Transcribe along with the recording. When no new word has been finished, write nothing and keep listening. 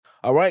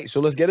All right, so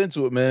let's get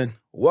into it, man.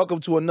 Welcome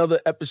to another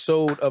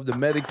episode of the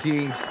Meta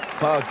Kings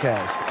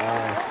podcast.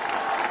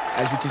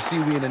 As you can see,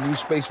 we in a new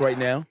space right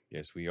now.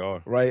 Yes, we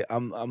are. Right?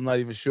 I'm not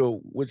even sure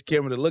which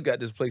camera to look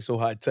at. This place so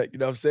high tech, you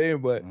know what I'm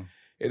saying? But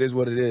it is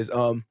what it is.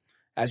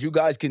 As you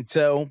guys can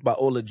tell by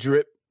all the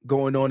drip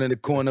going on in the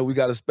corner, we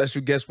got a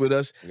special guest with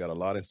us. We got a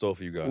lot in store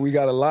for you guys. We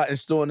got a lot in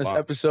store in this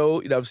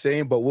episode, you know what I'm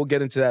saying? But we'll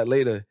get into that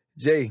later.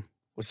 Jay,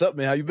 what's up,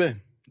 man? How you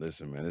been?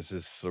 Listen, man, this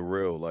is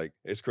surreal. Like,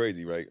 it's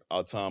crazy, right?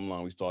 Our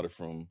timeline, we started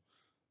from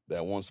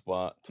that one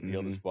spot to the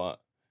other spot,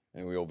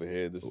 and we over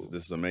here. This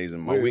is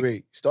amazing.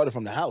 Wait. Started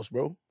from the house,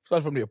 bro.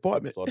 Started from the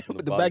apartment. Started from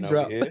with the the bottom,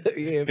 backdrop. now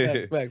we here.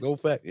 Yeah, facts,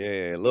 old fact.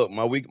 Yeah, look,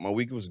 my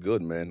week was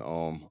good, man.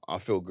 I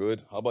feel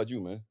good. How about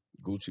you, man?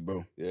 Gucci,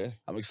 bro. Yeah.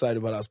 I'm excited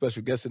about our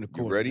special guest in the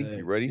corner. ready? Man.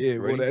 You ready? Yeah, You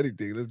more ready? than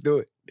anything. Let's do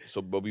it.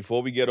 So, but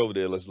before we get over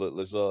there, let's do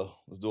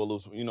a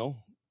little,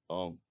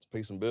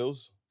 pay some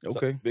bills.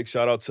 Okay. So, big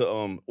shout out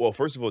to well,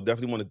 first of all,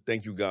 definitely want to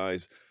thank you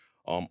guys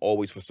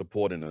always for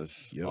supporting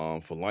us,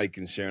 for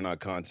liking, sharing our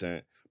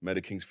content. Meta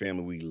Kings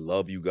family, we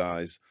love you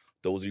guys.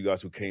 Those of you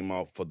guys who came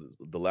out for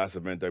the last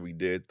event that we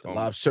did.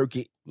 Live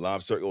circuit.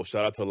 Live circuit. Oh,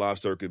 shout out to Live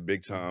Circuit,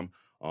 big time.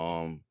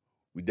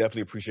 We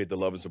definitely appreciate the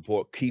love and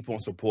support. Keep on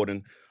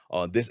supporting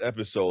this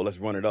episode. Let's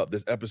run it up.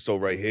 This episode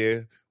right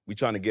here, we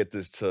trying to get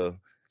this to,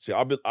 see,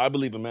 I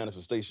believe in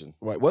manifestation.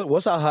 Right.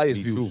 What's our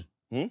highest views?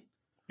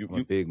 I'm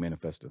a big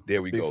manifester.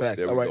 There we Big go. facts.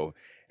 There All we right. go.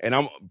 And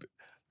I'm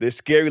this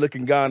scary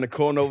looking guy in the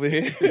corner over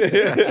here.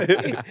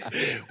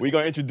 We're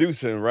gonna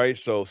introduce him, right?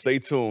 So stay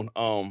tuned.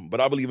 But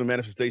I believe in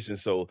manifestation.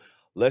 So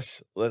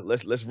let's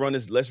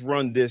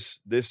run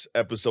this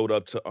episode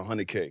up to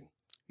 100K.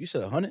 You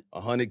said 100?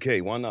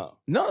 100K. Why not?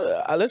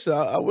 No, listen,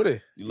 I would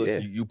have. You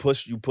look, you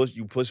push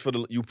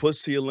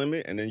to your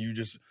limit, and then you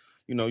just,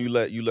 you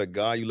let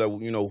God,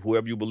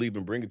 whoever you believe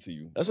in bring it to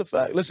you. That's a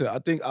fact. Listen, I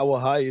think our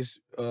highest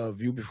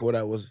view before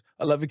that was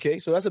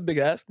 11K, so that's a big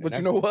ask. But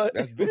you know what?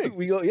 That's big.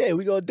 we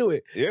gonna do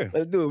it. Yeah.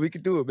 Let's do it. We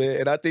can do it,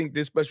 man. And I think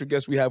this special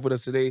guest we have with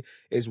us today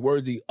is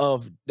worthy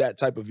of that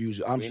type of views.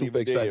 I'm We ain't super even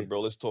there excited. yet,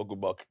 bro. Let's talk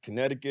about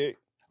Connecticut.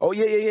 Oh,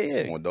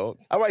 yeah. Come on, dog.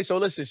 All right, so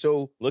listen,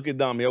 Look at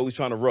Dom. He always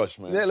trying to rush,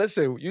 man. yeah,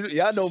 listen,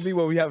 y'all know me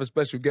when we have a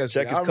special guest.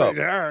 Check his I'm cup.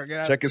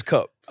 ready. Check his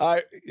cup. All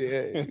right,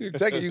 yeah, you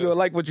check it. You're gonna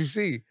like what you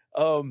see.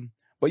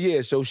 But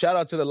yeah, so shout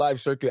out to the Live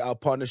Circuit, our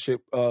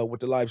partnership with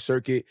the Live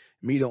Circuit,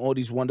 meeting all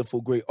these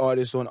wonderful, great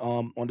artists on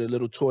the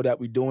little tour that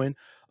we're doing.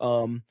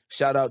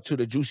 Shout out to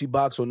the Juicy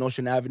Box on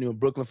Ocean Avenue in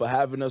Brooklyn for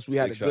having us. We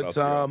had Big a shout good out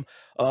to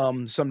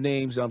time. Some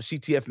names,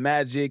 CTF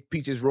Magic,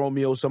 Peaches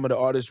Romeo, some of the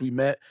artists we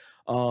met.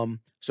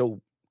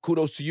 So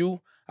kudos to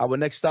you. Our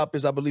next stop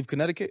is, I believe,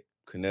 Connecticut.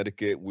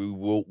 Connecticut.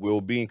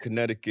 We'll be in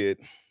Connecticut.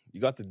 You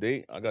got the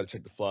date? I gotta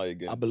check the flyer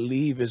again. I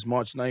believe it's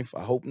March 9th.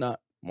 I hope not.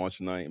 March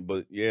 9th.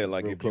 But yeah,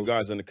 like Real if close. you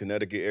guys in the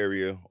Connecticut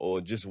area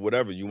or just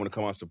whatever, you want to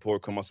come out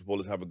support,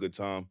 let's have a good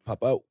time.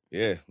 Pop out.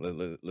 Yeah,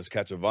 let's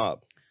catch a vibe.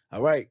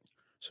 All right.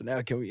 So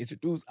now can we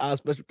introduce our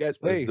special guest?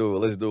 Let's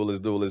do it.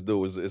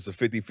 It's a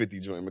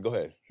 50-50 joint, man. Go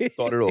ahead.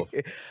 Start it off.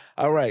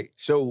 All right.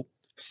 So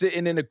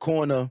sitting in the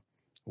corner,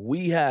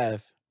 we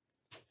have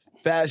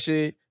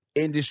fashion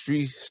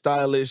industry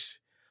stylist,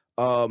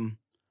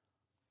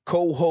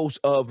 co-host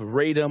of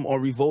Radom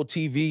on Revolt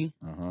TV,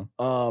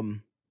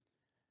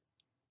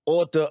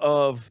 author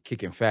of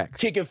Kicking Facts.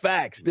 Kicking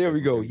Facts. There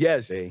we go.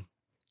 Yes. Hey.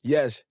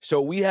 Yes.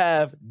 So we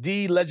have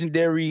the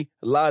legendary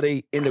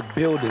Lade in the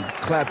building.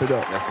 Clap it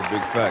up. That's a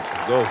big fact.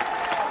 Let's go.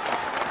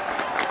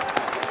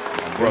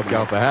 Thank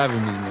y'all for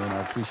having me, man. I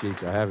appreciate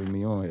y'all having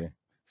me on here.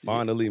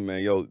 Finally,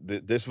 man. Yo,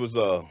 this was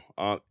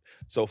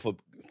so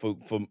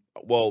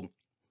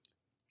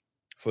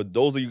for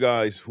those of you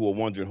guys who are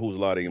wondering who's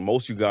Lade, and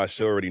most of you guys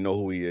should already know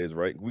who he is,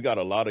 right? We got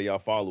a lot of y'all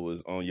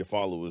followers on your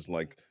followers,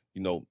 like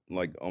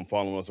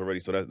following us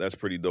already, so that's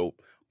pretty dope.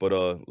 But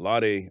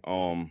Lade,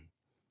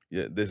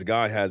 yeah, this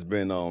guy has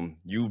been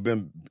you've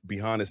been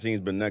behind the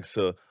scenes, been next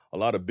to a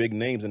lot of big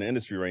names in the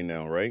industry right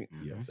now, right?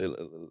 Yes.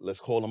 Let's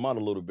call them out a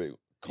little bit.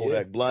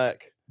 Kodak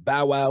Black,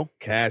 Bow Wow.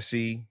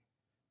 Cassie,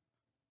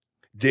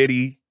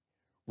 Diddy,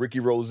 Ricky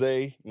Rose,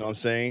 you know what I'm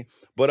saying?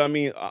 But I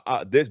mean,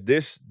 this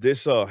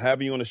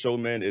having you on the show,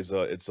 man, is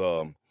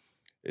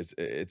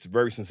it's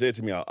very sincere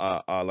to me.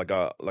 I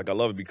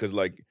love it because,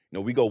 like,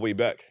 we go way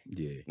back.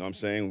 Yeah. You know what I'm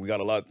saying? We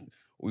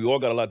all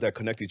got a lot that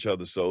connect each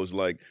other. So it's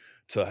like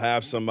to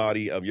have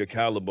somebody of your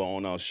caliber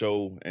on our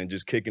show and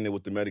just kicking it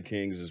with the Meta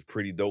Kings is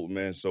pretty dope,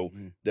 man. So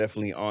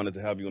definitely honored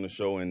to have you on the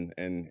show and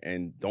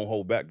don't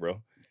hold back,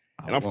 bro.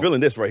 And I'm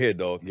feeling this right here,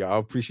 dog. Yeah, I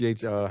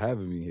appreciate y'all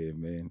having me here,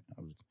 man.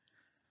 I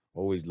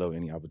always love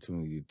any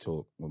opportunity to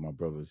talk with my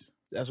brothers.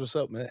 That's what's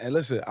up, man. And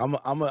listen,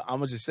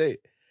 I'm just say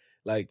it.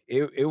 Like,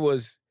 it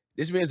was,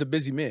 this man's a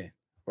busy man,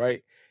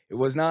 right? It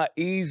was not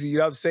easy, you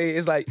know what I'm saying?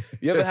 It's like,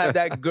 you ever have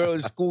that girl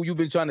in school you've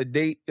been trying to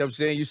date, you know what I'm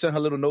saying? You sent her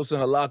little notes in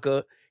her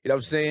locker, You know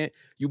what I'm saying?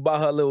 You buy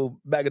her a little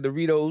bag of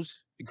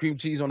Doritos, cream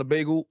cheese on the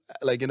bagel,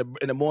 like in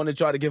the morning,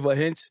 try to give her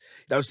hints.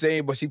 You know what I'm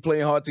saying? But she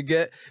playing hard to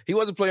get. He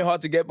wasn't playing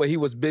hard to get, but he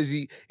was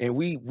busy. And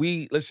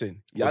we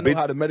listen, y'all know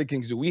how the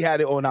Medicings do. We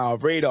had it on our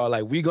radar.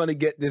 Like, we gonna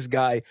get this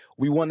guy.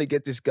 We want to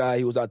get this guy.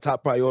 He was our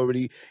top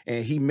priority.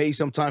 And he made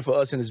some time for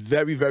us in his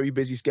very, very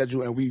busy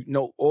schedule. And we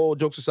know, all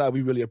jokes aside,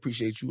 we really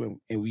appreciate you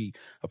and we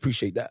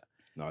appreciate that.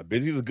 Nah,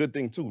 busy is a good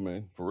thing too,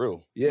 man. For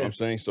real. Yeah. You know what I'm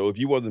saying? So if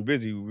you wasn't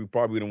busy, we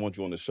probably didn't want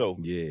you on the show.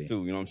 Yeah.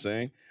 Too, you know what I'm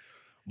saying?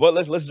 But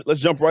let's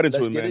jump right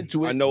into it, man.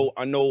 Into it. I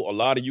know a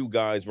lot of you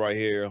guys right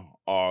here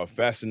are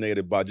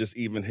fascinated by just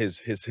even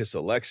his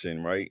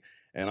selection, right?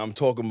 And I'm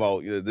talking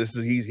about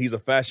he's a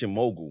fashion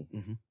mogul.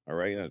 Mm-hmm. All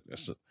right.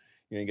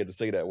 You ain't get to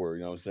say that word,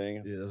 you know what I'm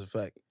saying? Yeah, that's a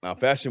fact. Now,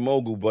 fashion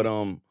mogul, but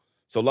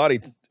so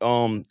Lade,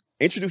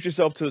 introduce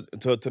yourself to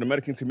the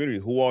Medicine community.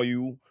 Who are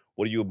you?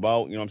 What are you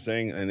about? You know what I'm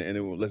saying?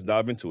 And let's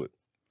dive into it.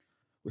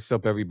 What's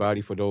up,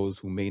 everybody? For those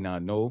who may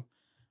not know,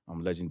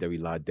 I'm legendary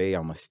Lade.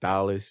 I'm a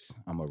stylist.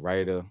 I'm a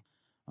writer.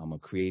 I'm a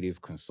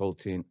creative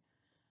consultant.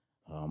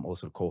 I'm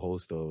also the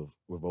co-host of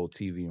Revolt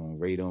TV on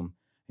Radom.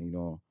 You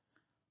know,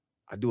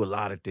 I do a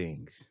lot of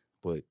things,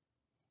 but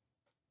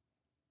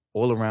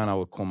all around, I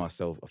would call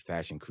myself a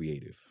fashion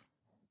creative.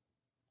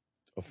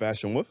 A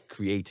fashion what?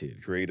 Creative.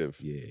 Creative.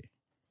 Yeah.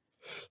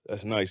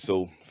 That's nice.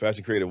 So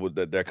fashion creative,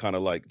 that kind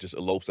of like just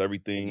elopes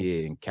everything.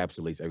 Yeah,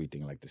 encapsulates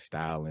everything, like the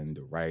styling,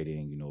 the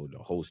writing, you know, the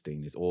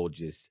hosting. It's all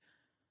just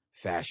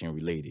fashion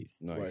related.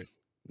 Nice. Right.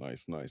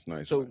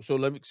 Nice. So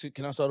let me see,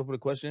 can I start off with a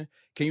question?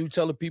 Can you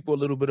tell the people a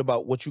little bit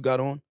about what you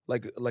got on?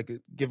 Like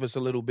give us a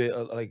little bit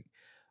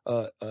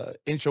of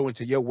intro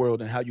into your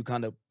world and how you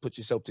kind of put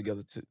yourself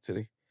together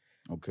today.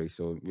 Okay,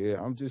 so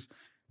yeah,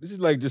 this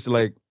is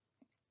like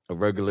a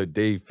regular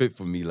day fit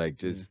for me, like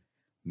just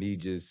me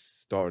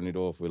just starting it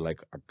off with, like,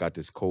 I got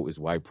this coat, it's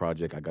White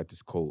Project. I got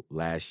this coat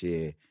last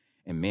year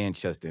in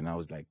Manchester, and I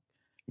was like,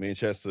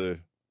 Manchester,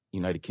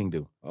 United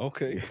Kingdom.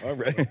 Okay, all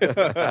right.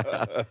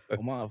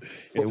 Come on,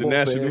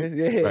 international.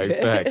 Yeah.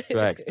 Right,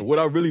 facts. And what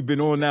I've really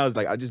been on now is,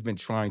 like, I just been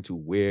trying to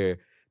wear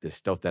the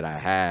stuff that I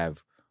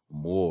have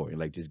more and,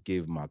 like, just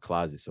give my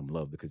closet some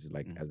love, because it's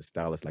like, as a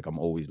stylist, like, I'm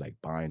always like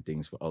buying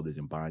things for others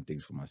and buying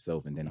things for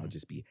myself, and then I'll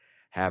just be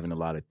having a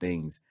lot of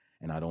things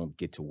and I don't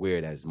get to wear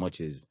it as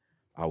much as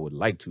I would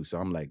like to. So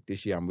I'm like,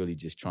 this year I'm really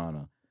just trying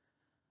to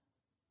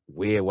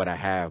wear what I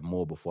have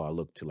more before I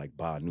look to, like,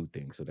 buy new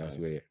things. So that's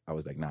where I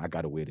was like, nah, I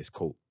gotta wear this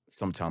coat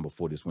sometime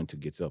before this winter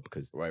gets up,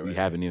 because we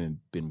haven't even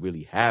been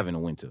really having a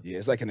winter. Yeah,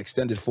 it's like an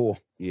extended fall.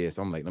 Yeah,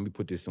 so I'm like, let me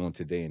put this on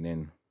today. And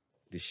then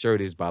this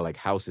shirt is by, like,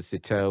 House of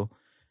Sitel.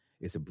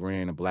 It's a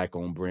brand, a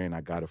Black-owned brand.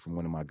 I got it from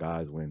one of my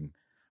guys when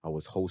I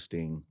was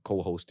co-hosting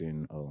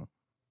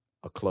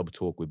a club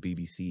talk with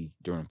BBC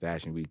during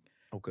Fashion Week.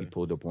 Okay. He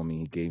pulled up on me.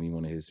 He gave me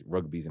one of his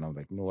rugbies, and I was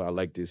like, you know what? I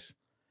like this.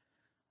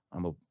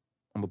 I'm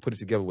gonna put it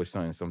together with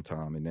something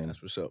sometime. And then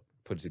that's what's up.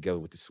 Put it together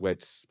with the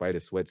sweats, Spider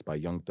Sweats by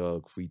Young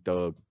Thug, Free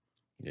Thug.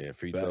 Yeah,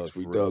 Free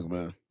Thug,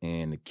 man.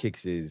 And the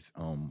kicks is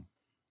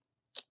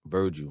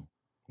Virgil,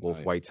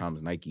 Off-White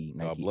times Nike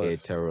Air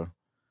Terror.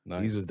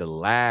 Nice. These was the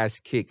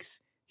last kicks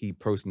he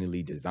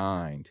personally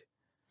designed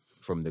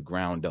from the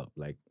ground up.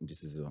 Like,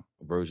 this is a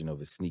version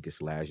of a sneaker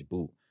 /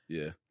 boot.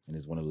 Yeah. And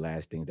it's one of the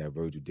last things that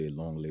Virgil did.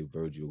 Long live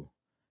Virgil.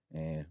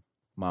 And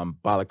my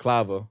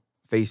balaclava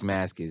face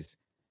mask is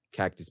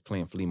Cactus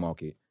Plant Flea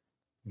Market.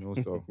 You know,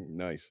 so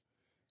nice.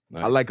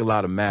 I like a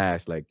lot of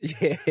masks, like,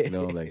 you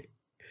know, like,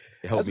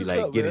 it helped me,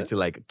 like, get into,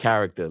 like, a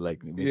character,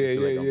 like, I'm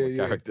a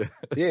character.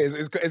 Yeah,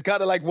 it's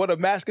kind of like what a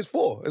mask is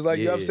for. It's like,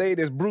 you know what I'm saying?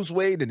 There's Bruce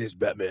Wayne and there's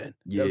Batman.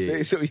 You know what I'm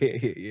saying? So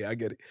yeah, I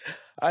get it.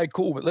 All right,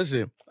 cool. But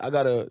listen, I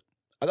got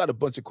a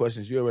bunch of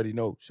questions. You already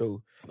know.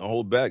 So don't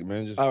hold back,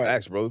 man. Just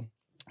ask, bro.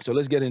 So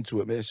let's get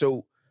into it, man.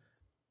 So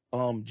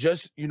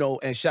just, you know,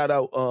 and shout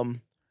out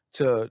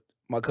to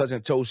my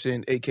cousin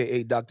Tosin,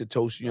 aka Dr.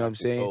 Toast, you know what I'm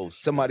saying?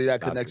 Toast, somebody that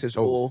connects us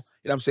all.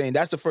 You know what I'm saying?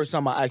 That's the first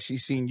time I actually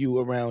seen you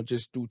around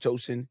just through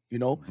Tosin, you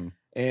know?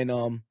 And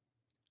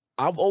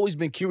I've always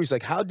been curious,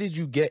 like, how did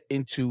you get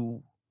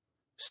into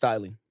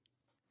styling?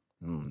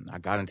 I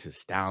got into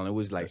styling. It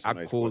was like,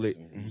 I call it.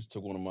 You just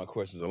took one of my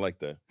questions. I like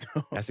that.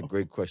 That's a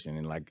great question.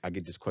 And, like, I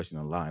get this question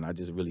a lot. And I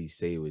just really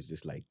say it was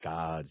just like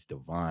God's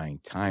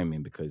divine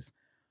timing, because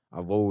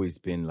I've always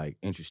been, like,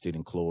 interested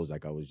in clothes.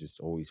 Like, I was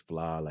just always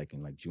fly, like,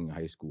 in, like, junior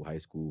high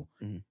school,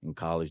 in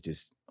college,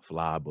 just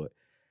fly. But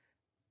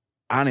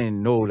I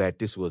didn't know that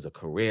this was a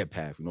career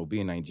path. You know,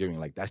 being Nigerian,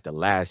 like, that's the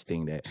last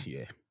thing that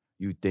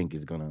you think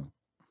is gonna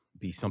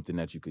be something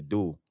that you could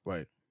do.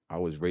 Right. I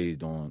was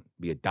raised on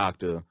be a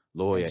doctor,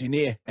 lawyer,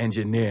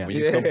 engineer.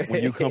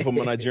 When you come from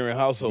a Nigerian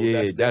household,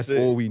 that's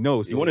all we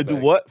know. So you want to do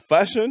what?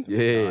 Fashion?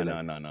 Yeah.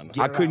 No.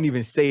 I couldn't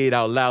even say it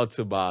out loud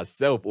to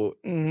myself or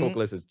talk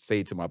less to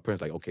say it to my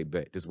parents, like, okay,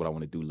 bet, this is what I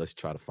want to do. Let's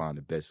try to find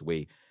the best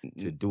way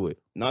to do it.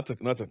 Not to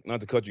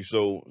cut you.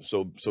 So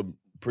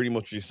pretty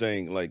much you're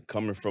saying, like,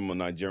 coming from a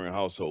Nigerian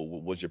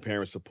household, was your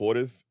parents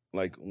supportive?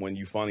 Like, when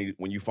you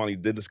finally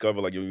did discover,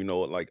 like, you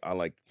know, like, I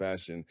like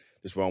fashion,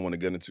 this is what I want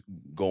to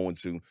go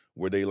into,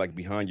 were they, like,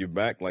 behind your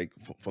back, like,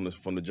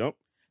 from the jump?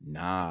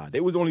 Nah,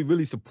 they was only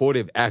really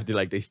supportive after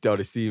like they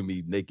started seeing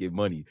me making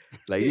money.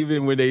 Like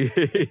even when they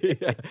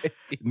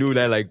knew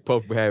that like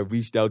Puff had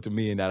reached out to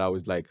me and that I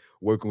was like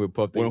working with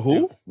Puff. When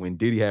who? When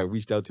Diddy had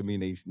reached out to me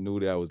and they knew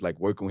that I was like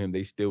working with him,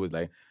 they still was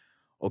like,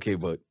 okay,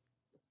 but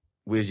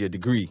where's your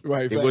degree?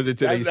 Right. It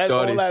wasn't until they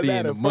started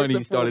seeing the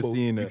money, started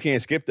seeing the. You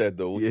can't skip that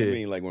though. What Yeah. you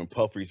mean, like when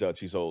Puff reached out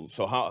to you?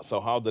 So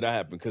how did that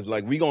happen? Because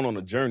like we going on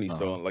a journey.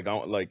 So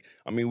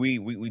I mean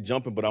we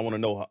jumping, but I want to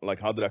know like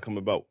how did that come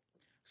about?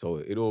 So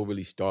it all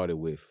really started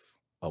with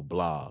a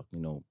blog, you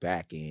know,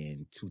 back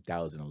in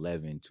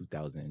 2011,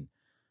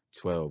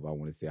 2012, I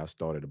want to say. I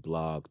started a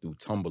blog through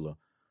Tumblr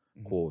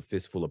called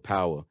Fistful of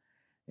Power.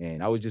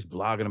 And I was just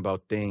blogging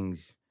about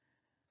things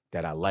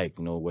that I like,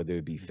 you know, whether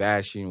it be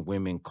fashion,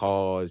 women,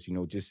 cars, you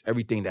know, just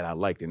everything that I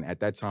liked. And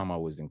at that time I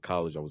was in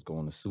college. I was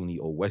going to SUNY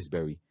or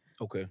Westbury.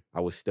 Okay.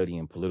 I was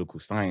studying political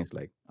science.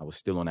 Like I was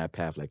still on that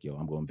path. Like, yo,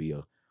 I'm going to be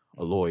a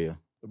lawyer.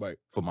 Right.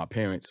 For my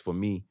parents, for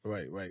me.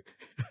 Right.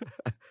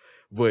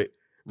 But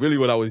really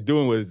what I was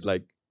doing was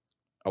like,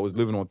 I was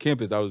living on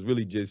campus. I was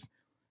really just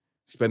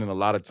spending a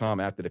lot of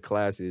time after the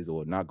classes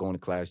or not going to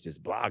class,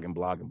 just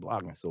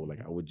blogging. So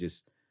like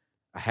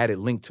I had it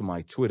linked to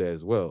my Twitter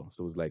as well.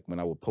 So it was like when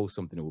I would post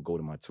something, it would go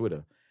to my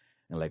Twitter.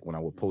 And like when I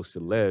would post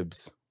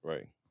celebs,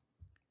 right,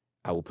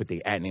 I would put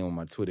their ad name on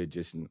my Twitter,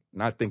 just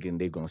not thinking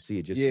they're going to see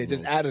it.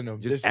 Just adding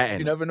them. Just adding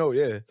you never know,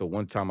 yeah. So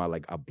one time I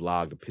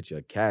blogged a picture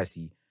of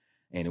Cassie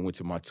and it went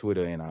to my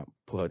Twitter and I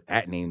put her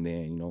ad name there,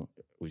 and, you know,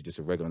 it was just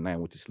a regular night. I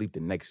went to sleep the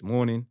next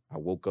morning. I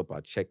woke up,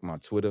 I checked my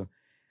Twitter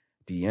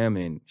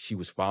DM, and she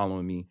was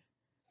following me.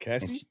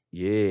 Cassie?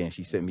 And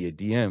she sent me a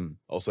DM.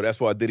 Oh, so that's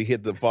why Diddy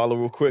hit the follow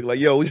real quick. Like,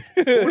 yo,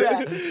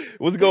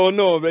 what's going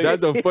on, baby?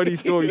 That's a funny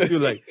story too.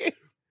 Like,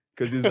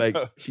 because it's like,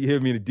 she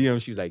hit me in the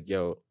DM. She was like,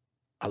 yo,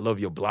 I love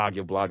your blog.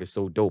 Your blog is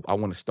so dope. I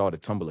want to start a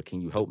Tumblr.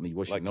 Can you help me?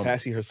 What's your number?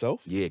 Cassie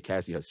herself? Yeah,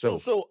 Cassie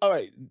herself. So all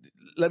right,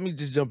 let me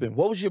just jump in.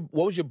 What was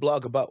your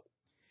blog about?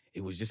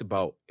 It was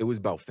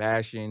about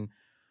fashion,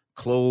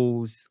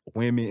 clothes,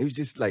 women. It was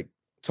just like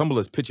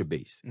Tumblr's picture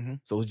based.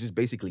 So it was just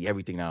basically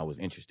everything that I was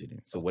interested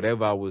in. So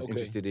whatever I was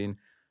interested in,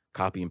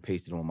 copy and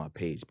paste it on my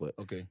page. But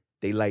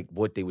they like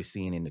what they were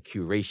seeing in the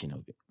curation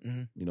of it.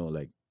 You know,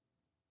 like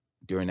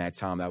during that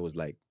time, that was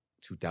like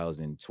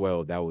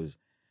 2012. That was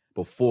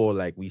before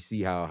like we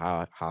see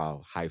how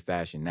high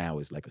fashion now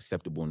is like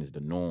acceptable and is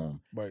the norm.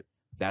 Right.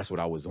 That's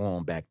what I was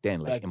on back then,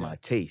 like in my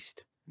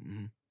taste.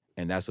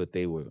 And that's what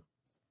they were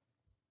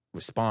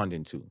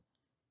responding to.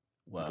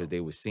 Wow. Because they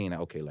were seeing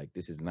that, okay, like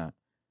this is not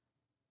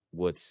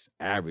what's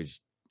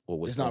average or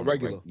what's not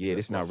regular. Right. Yeah,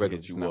 this is not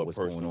regular. This is not what's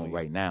going on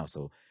right now.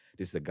 So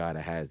this is a guy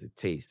that has a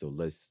taste. So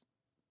let's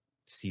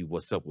see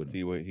what's up with him.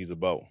 See what he's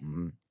about.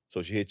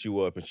 So she hit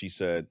you up and she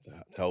said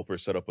to help her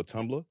set up a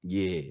Tumblr?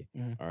 Yeah.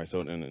 All right,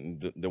 so then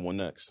what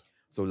next?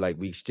 So like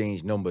we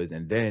exchanged numbers,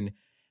 and then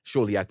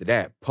shortly after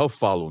that, Puff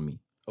followed me.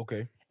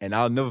 Okay. And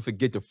I'll never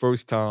forget the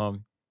first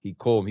time he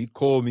called me. He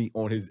called me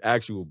on his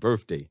actual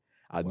birthday.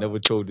 I never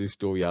told this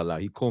story out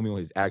loud. He called me on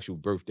his actual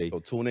birthday. So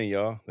tune in,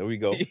 y'all. There we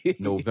go.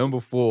 November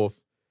 4th,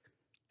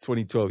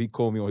 2012. He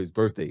called me on his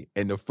birthday.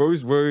 And the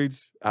first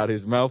words out of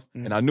his mouth,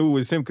 and I knew it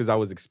was him because I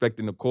was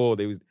expecting a call.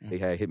 They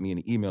had hit me in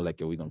the email like,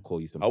 yo, we gonna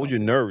call you sometime. How was your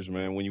nerves,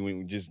 man, when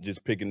you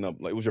just picking up?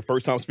 Like, it was your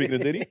first time speaking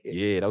to Diddy?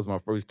 Yeah, that was my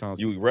first time.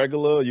 You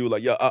regular? You were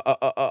like,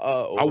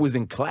 I was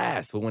in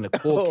class, but when the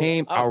call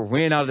came, I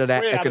ran out of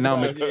that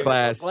economics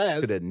class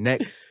to the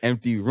next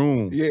empty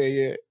room.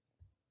 Yeah.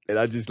 And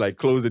I just like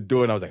closed the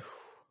door and I was like,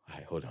 all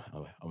right, hold on.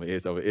 I'm gonna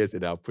answer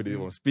that. I put it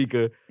on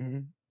speaker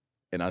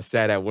and I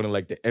sat at one of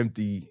like the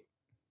empty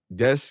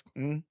desk.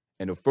 And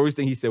the first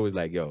thing he said was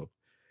like, yo,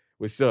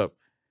 what's up?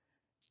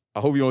 I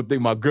hope you don't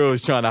think my girl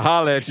is trying to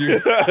holler at you.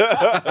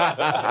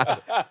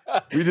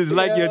 We just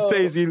like your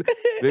taste.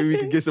 Maybe we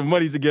can get some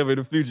money together in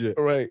the future.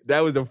 Right.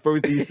 That was the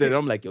first thing he said.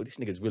 I'm like, yo, this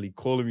nigga's really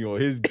calling me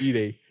on his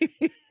B-Day.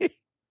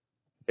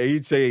 And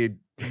he'd say,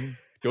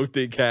 don't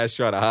think Cash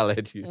trying to holler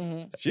at you.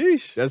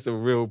 Sheesh. That's a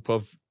real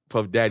Puff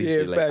Daddy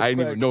shit. Like I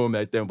didn't even know him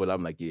at then, but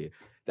I'm like, yeah,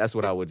 that's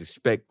what I would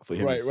expect for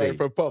him to say. Right,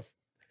 for Puff.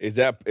 Is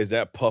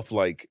that Puff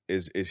like?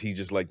 Is he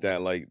just like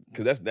that? Like,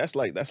 because that's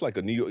like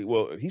a New York.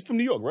 Well, he's from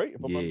New York, right?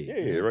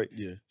 Yeah, right.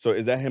 Yeah. So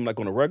is that him like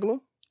on a regular?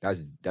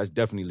 That's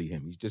definitely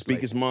him. He's just speak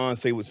like, his mind,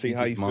 say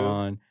how you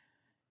feel.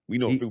 We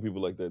know a few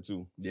people like that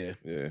too. Yeah.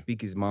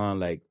 Speak his mind,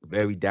 like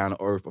very down to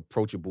earth,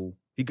 approachable.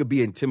 He could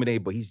be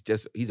intimidated, but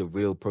he's a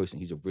real person.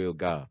 He's a real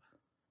guy.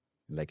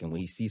 Like, and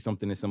when he sees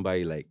something in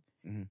somebody, like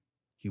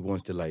he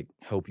wants to like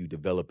help you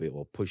develop it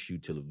or push you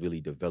to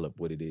really develop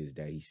what it is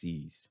that he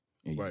sees.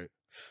 Right.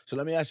 So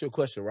let me ask you a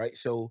question, right?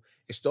 So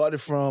it started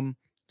from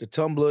the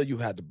Tumblr, you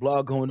had the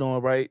blog going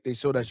on, right? They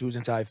saw that you was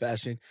into high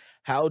fashion.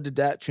 How did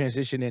that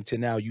transition into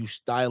now you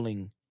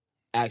styling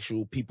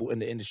actual people in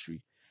the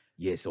industry?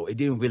 Yeah, so it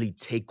didn't really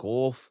take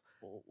off.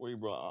 Wait,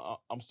 bro,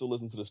 I'm still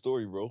listening to the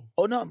story, bro.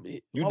 Oh no,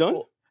 you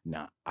done?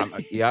 Nah,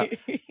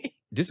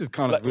 this is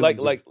kind of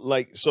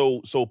like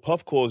so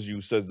Puff calls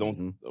you, says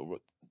don't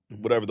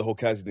whatever the whole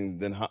casting thing,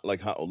 then how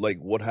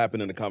what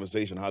happened in the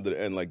conversation? How did it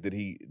end? Like, did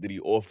he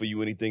offer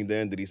you anything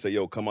then? Did he say,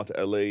 yo, come out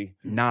to LA?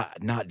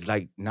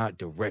 Not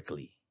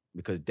directly,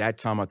 because that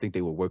time I think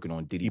they were working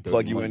on Diddy. He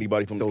plug Dirty you Money.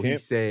 anybody from his So he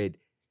camp? said,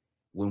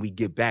 when we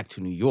get back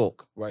to New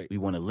York, Right. we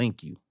want to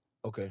link you.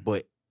 Okay.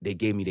 But they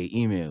gave me their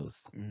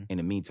emails Mhm. in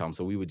the meantime.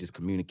 So we were just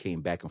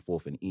communicating back and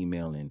forth in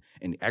email. And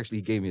actually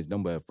he gave me his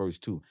number at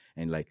first too.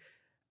 And like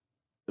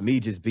me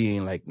just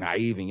being like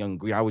naive and young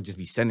green, I would just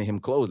be sending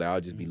him clothes. Like I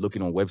would just be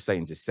looking on website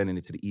and just sending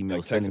it to the email,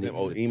 Like sending texting it him to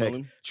or the emailing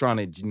text, him? trying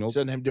to, you know,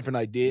 Sending him different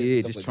ideas. yeah,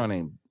 and just stuff like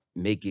trying to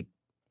make it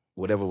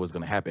whatever was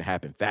gonna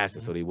happen faster,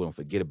 so they wouldn't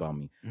forget about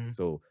me. Mhm.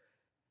 So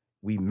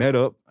we met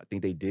up. I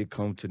think they did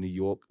come to New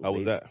York. How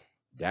was that?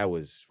 That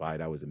was fine.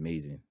 That was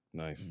amazing.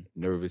 Nice.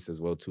 Nervous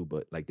as well too,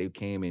 but like they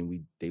came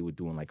and they were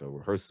doing like a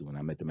rehearsal, and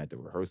I met them at the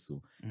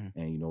rehearsal,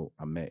 and you know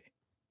I met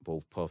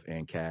both Puff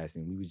and Cass,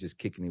 and we was just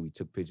kicking it. We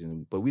took pictures,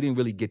 but we didn't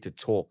really get to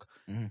talk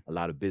a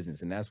lot of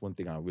business, and that's one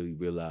thing I really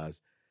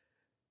realized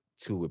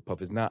too with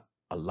Puff. It's not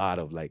a lot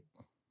of like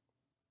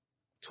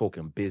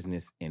talking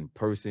business in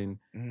person.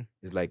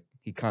 It's like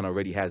he kind of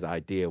already has an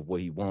idea of what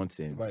he wants,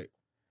 and Right.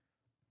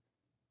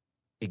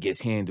 it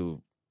gets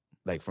handled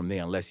like from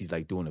there, unless he's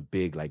like doing a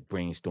big like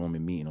brainstorming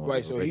meeting.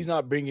 Right. So he's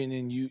not bringing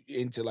in you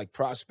into like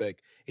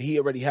prospect. He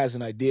already has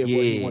an idea of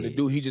what he want to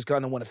do. He just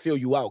kind of want to fill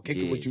you out, kick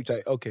it with you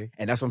tight. Okay.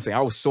 And that's what I'm saying.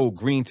 I was so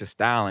green to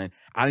styling.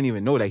 I didn't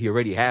even know that he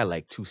already had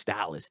like 2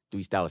 stylists,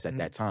 3 stylists at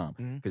that time.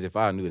 Because if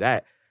I knew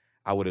that,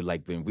 I would have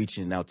like been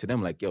reaching out to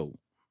them like, yo,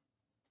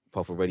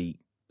 Puff already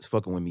is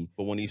fucking with me.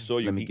 But when he saw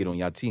you, let me get on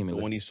y'all team. So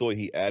when he saw you,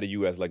 he added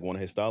you as like one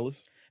of his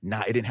stylists?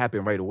 Nah, it didn't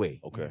happen right away.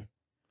 Okay.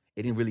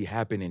 It didn't really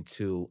happen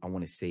until, I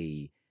want to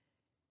say.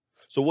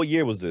 So what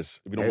year was this,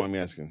 if you don't mind me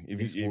asking?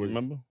 If you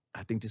remember?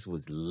 I think this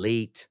was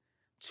late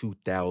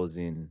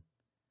 2011,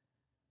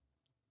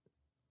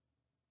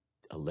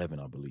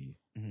 I believe.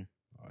 All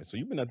right, so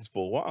you've been at this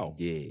for a while.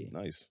 Yeah.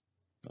 Nice.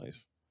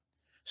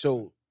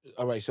 So,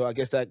 all right. So I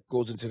guess that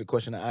goes into the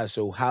question I asked.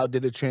 So how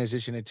did it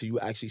transition into you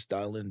actually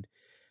styling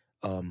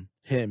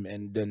him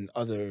and then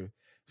other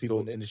people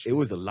in the industry? It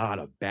was a lot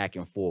of back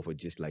and forth of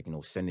just like, you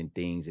know, sending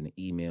things in an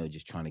email,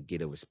 just trying to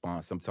get a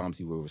response. Sometimes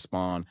he would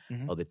respond,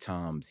 other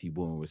times he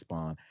wouldn't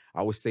respond.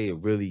 I would say it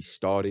really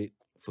started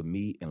for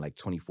me in like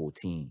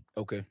 2014.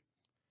 Okay.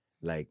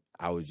 Like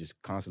I was just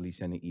constantly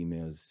sending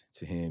emails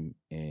to him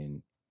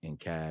and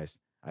Cass.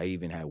 I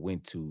even had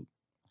went to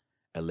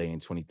LA in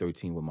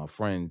 2013 with my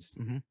friends,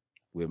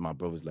 with my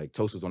brothers. Like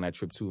Toast was on that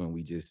trip too,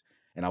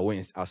 and I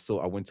went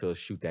to a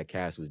shoot that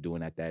Cass was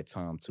doing at that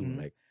time too.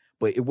 Like,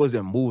 but it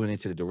wasn't moving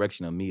into the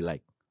direction of me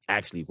like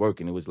actually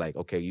working. It was like,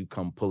 okay, you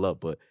come pull up,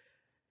 but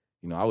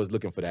you know, I was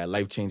looking for that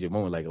life-changing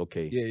moment. Like,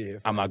 okay,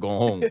 I'm not going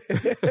home.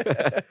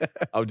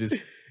 I'm just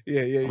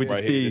with the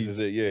right team. Here, this is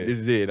it. Yeah, this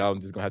is it. I'm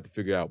just gonna have to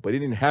figure it out. But it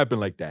didn't happen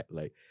like that.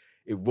 Like,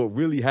 what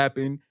really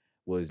happened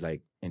was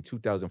like in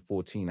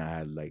 2014, I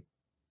had like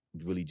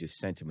really just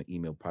sent him an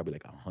email, probably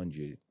like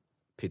 100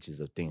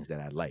 pictures of things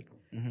that I liked,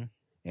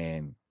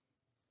 and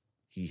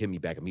he hit me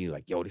back immediately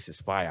like, "Yo, this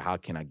is fire. How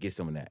can I get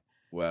some of that?"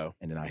 Wow.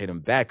 And then I hit him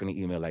back on the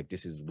email like,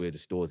 "This is where the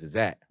stores is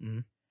at."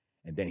 And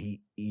then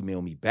he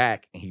emailed me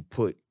back and he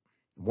put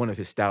one of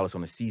his stylists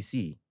on the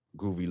CC,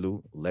 Groovy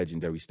Lou,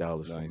 legendary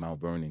stylist from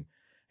Mount Vernon. And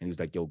he was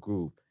like, "Yo,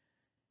 Groove,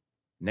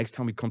 next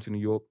time we come to New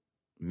York,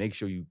 make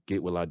sure you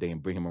get with Lade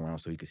and bring him around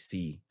so he could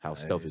see how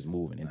stuff is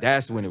moving." And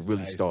that's when it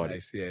really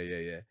started.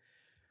 Yeah.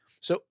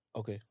 So,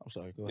 okay, I'm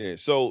sorry. Go ahead. Yeah.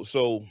 So,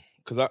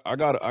 because I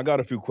got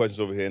a few questions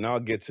over here, and I'll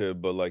get to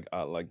it, but like,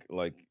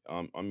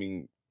 I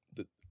mean,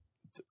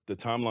 the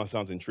timeline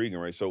sounds intriguing,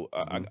 right? So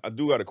I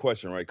do got a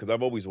question, right? Because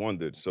I've always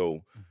wondered.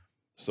 So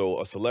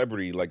a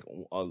celebrity like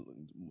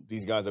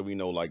these guys that we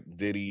know, like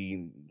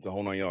Diddy, the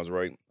whole 9 yards,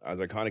 right? As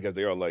iconic as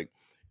they are, like,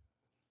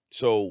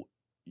 so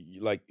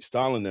like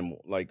styling them,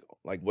 like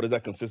what does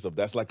that consist of?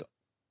 That's like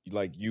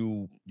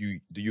you do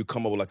you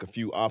come up with like a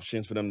few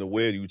options for them to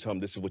wear? Do you tell them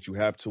this is what you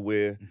have to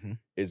wear?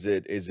 Is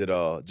it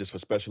just for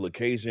special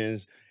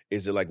occasions?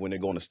 Is it like when they're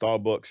going to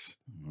Starbucks?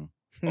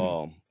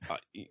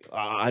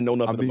 I know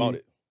nothing about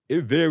it.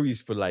 It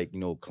varies for like, you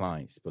know,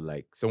 clients, but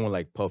like someone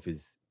like Puff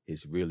is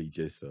really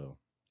just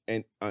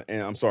and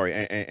I'm sorry,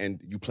 and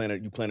you plan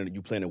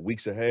it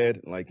weeks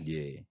ahead, like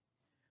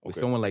But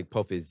someone like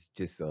Puff is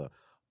just a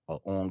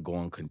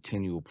ongoing,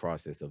 continual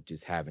process of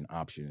just having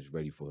options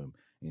ready for him,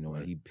 you know,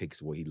 and he picks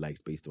what he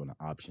likes based on the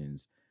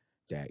options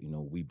that, you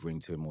know, we bring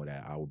to him or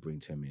that I will bring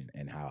to him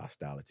and how I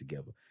style it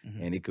together.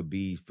 And it could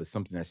be for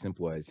something as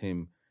simple as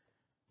him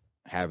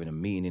having a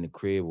meeting in the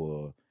crib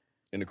or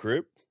in the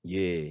crib,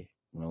 you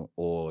know,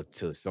 or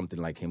to something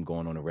like him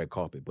going on the red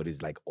carpet. But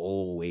it's like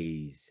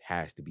always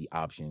has to be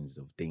options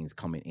of things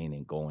coming in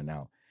and going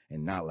out,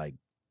 and not like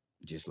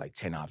just like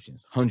 10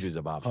 options, hundreds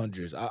of options.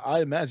 Hundreds, I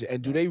imagine.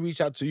 And do they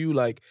reach out to you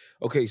like,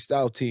 okay,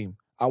 style team,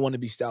 I want to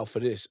be styled for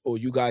this, or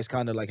you guys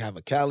kind of like have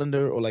a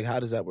calendar, or like how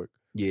does that work?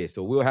 Yeah,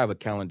 so we'll have a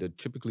calendar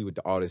typically with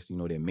the artists, you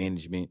know, their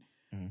management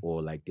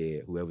or like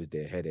whoever's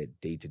their head at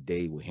day to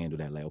day will handle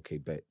that. Like, okay,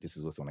 bet this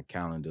is what's on the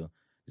calendar,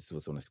 this is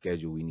what's on the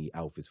schedule. We need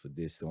outfits for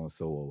this, so and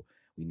so. Or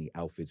we need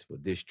outfits for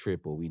this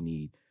trip, or we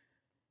need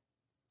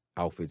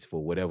outfits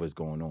for whatever's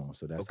going on.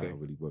 So that's how it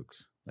really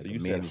works. Like So you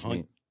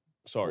management.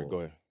 Sorry,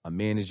 go ahead. A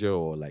manager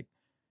or like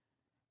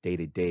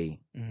day-to-day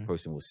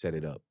person will set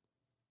it up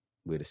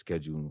where the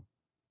schedule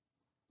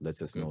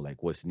lets us know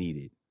like what's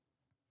needed.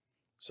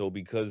 So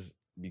because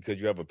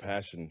you have a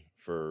passion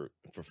for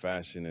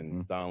fashion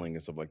and styling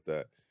and stuff like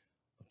that,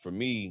 for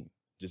me,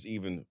 just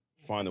even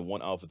finding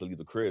one outfit to leave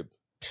the crib,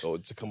 so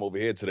to come over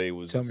here today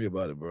was Tell me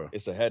about it, bro.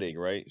 It's a headache,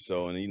 right?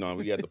 So, and you know,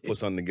 we had to put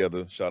something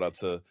together. Shout out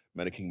to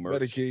Mediking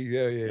merch. Mediking,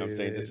 yeah. You know what I'm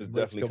saying? This is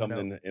definitely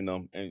coming in,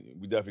 and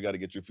we definitely got to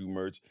get you a few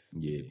merch.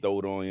 Yeah. Throw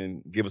it on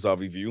and give us our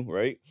review,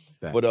 right?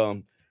 Fact. But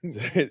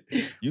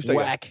you say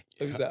whack.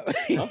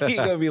 He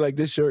gonna be like,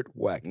 this shirt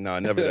whack. Nah,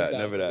 never that,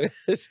 never that.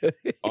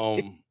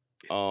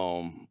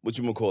 What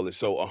you gonna call it?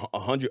 So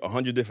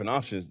 100 different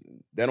options.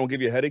 That don't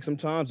give you a headache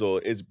sometimes, or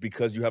it's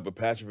because you have a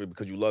passion for it,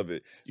 because you love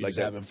it. You're like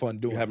just having fun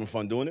doing. You having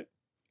fun doing it?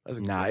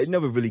 Nah, it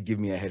never really give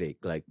me a headache.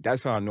 Like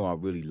that's how I know I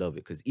really love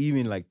it. Because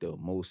even like the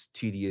most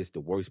tedious, the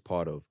worst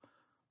part of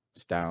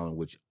styling,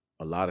 which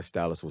a lot of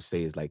stylists will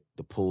say is like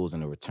the pulls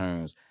and the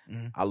returns,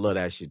 I love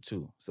that shit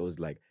too. So it's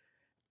like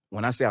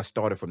when I say I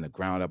started from the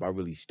ground up, I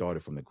really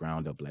started from the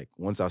ground up. Like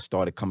once I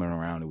started coming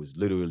around, it was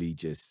literally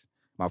just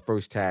my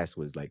first task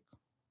was like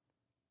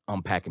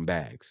unpacking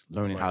bags,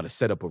 learning how to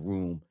set up a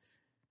room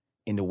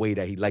in the way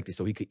that he liked it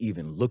so he could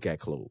even look at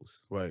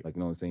clothes. Right. Like, you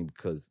know what I'm saying?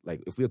 Because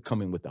like if we're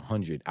coming with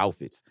 100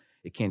 outfits,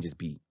 it can't just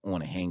be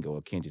on a hanger, or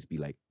it can't just be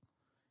like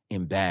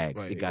in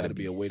bags. Right. It gotta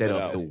be set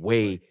up the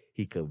way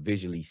he could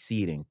visually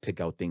see it and pick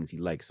out things he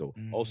likes. So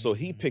also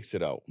he picks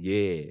it out.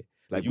 Yeah.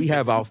 Like we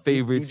have our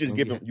favorites. You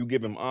just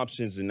give him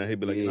options, and then he'll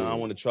be like, "No, I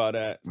want to try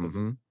that."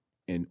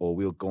 And or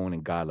we'll go in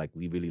and guide like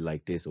we really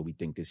like this, or we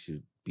think this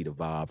should be the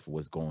vibe for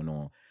what's going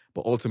on.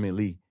 But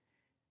ultimately,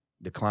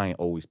 the client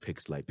always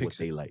picks like what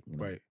they like. You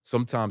know? Right.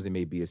 Sometimes it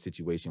may be a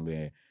situation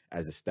where,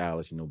 as a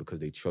stylist, you know, because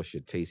they trust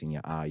your taste and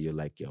your eye, you're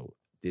like, "Yo,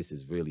 this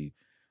is really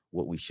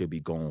what we should be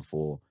going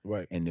for."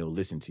 Right. And they'll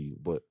listen to you.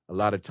 But a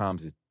lot of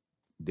times it's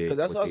because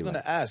that's what I was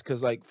gonna ask.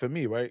 Because like for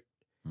me, right,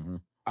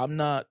 I'm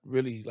not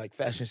really like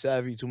fashion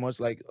savvy too much.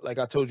 Like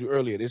I told you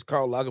earlier, this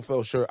Karl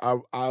Lagerfeld shirt,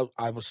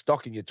 I was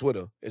stalking your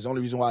Twitter. It's the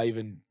only reason why I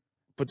even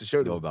put the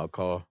shirt on. Know about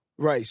Karl.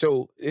 Right.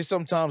 So it's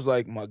sometimes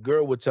like my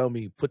girl would tell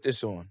me, put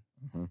this on.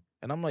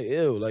 And I'm like,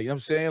 ew. Like, you know what I'm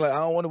saying? Like, I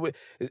don't want to wear.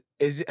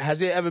 Has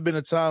there ever been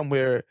a time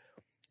where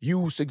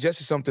you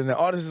suggested something and the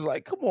artist is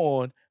like, come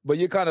on, but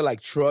you're kind of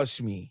like,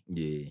 trust me.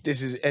 Yeah.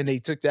 This is, and they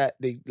took that,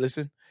 they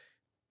listen?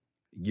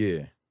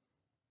 Yeah.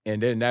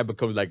 And then that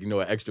becomes like, you know,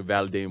 an extra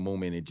validating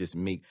moment, and just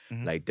make,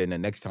 like, then the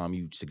next time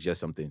you suggest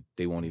something,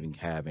 they won't even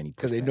have any.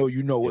 Because they know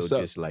you know what's They'll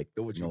up. just like,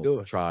 know what you know, you're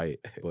doing. try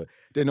it. But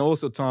then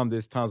also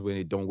there's times when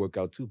it don't work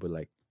out too, but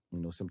like, you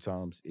know,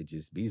 sometimes it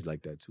just bees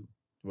like that too.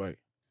 Right.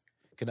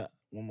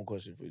 One more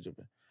question for you, Jump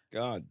in.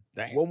 God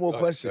dang. One more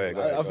question. Go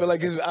ahead, I feel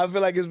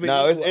like it's been.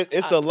 No,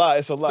 it's a lot.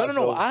 It's a lot.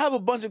 No. I have a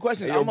bunch of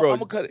questions. Hey, yo, I'm bro,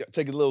 gonna cut it.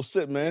 Take a little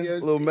sip, man. Yeah, a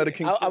little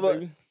Mediking sip,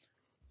 baby.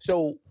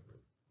 So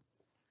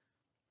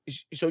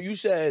you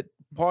said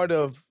part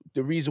of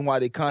the reason why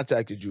they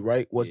contacted you,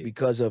 right, was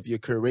because of your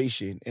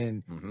curation.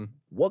 And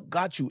what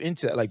got you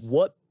into that? Like,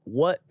 what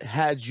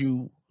had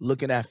you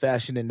looking at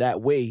fashion in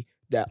that way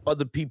that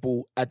other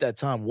people at that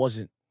time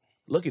wasn't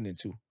looking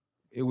into?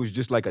 It was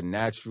just like a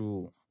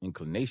natural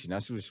inclination.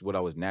 That's just what I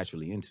was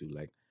naturally into.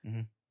 Like,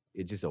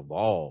 it just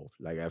evolved.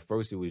 Like, at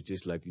first it was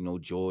just like, you know,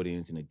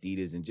 Jordans and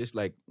Adidas and just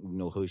like, you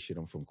know, hood shit.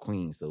 I'm from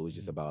Queens, so it was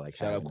just about like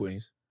shout out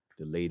Queens,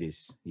 the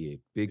latest,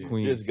 big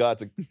Queens. Just got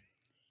to.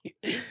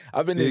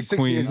 I've been there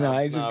 6 years now.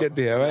 I ain't just get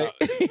there, right?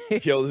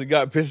 Yo, this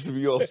guy pisses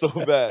me off so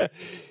bad.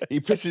 He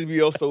pisses me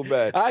off so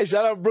bad. All right,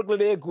 shout out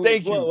Brooklyn and Queens.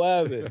 Thank you.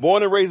 What happened?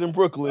 Born and raised in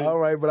Brooklyn. All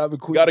right, but I've been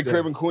Queens. Got a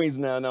crib in Queens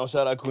now. Now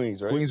shout out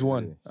Queens, right? Queens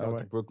won. Shout out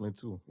to Brooklyn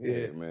too.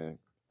 Yeah, man.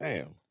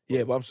 Damn.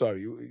 Yeah, but I'm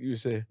sorry. You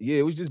said. Yeah,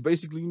 it was just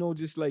basically, you know,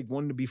 just like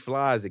wanting to be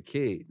fly as a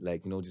kid.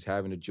 Like, you know, just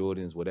having the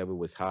Jordans, whatever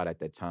was hot at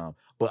that time.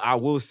 But I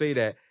will say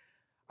that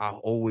I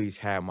always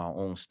had my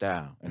own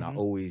style. And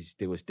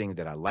there was things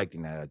that I liked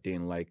and that I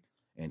didn't like.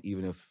 And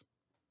even if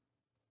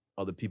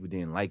other people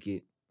didn't like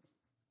it,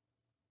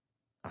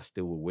 I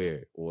still would wear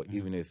it. Or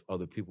even if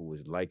other people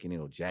was liking it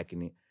or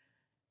jacking it,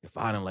 if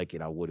I didn't like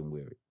it, I wouldn't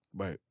wear it.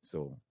 Right.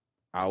 So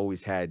I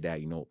always had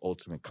that, you know,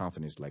 ultimate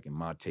confidence, like in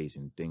my taste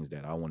and things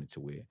that I wanted to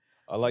wear.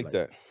 I like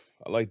that.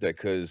 I like that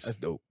because that's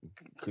dope.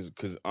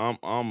 Because I'm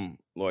kind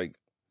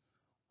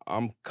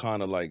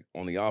of like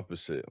on the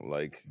opposite.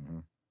 Like,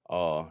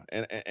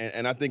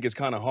 and I think it's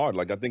kind of hard.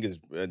 Like, I think it's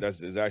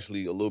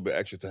actually a little bit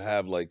extra to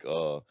have like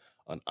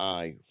an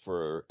eye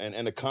for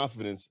and the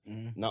confidence,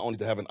 not only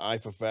to have an eye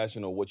for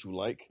fashion or what you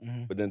like,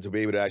 but then to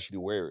be able to actually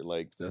wear it.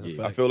 Like,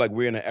 I feel like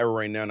we're in an era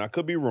right now, and I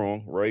could be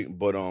wrong, right?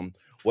 But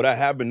what I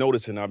have been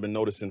noticing, I've been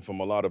noticing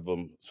from a lot of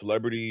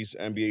celebrities,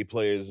 NBA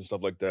players, and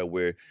stuff like that,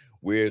 where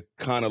we're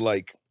kind of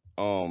like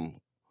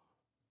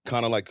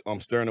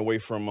steering away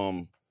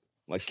from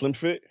like slim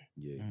fit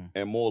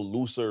and more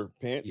looser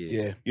pants.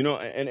 Yeah. You know,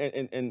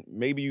 and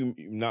maybe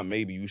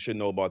you should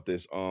know about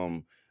this.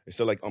 it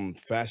said like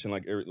fashion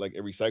like it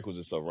recycles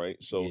itself, right?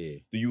 So Yeah.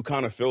 do you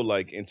kind of feel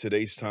like in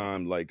today's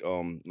time, like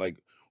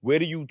where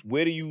do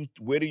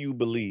you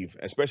believe,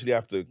 especially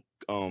after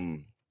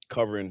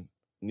covering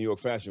New York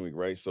Fashion Week,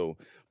 right? So,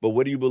 but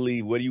what do you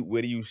believe? Where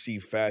do you see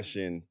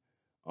fashion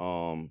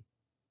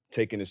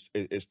taking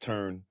its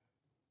turn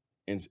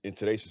in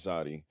today's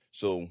society?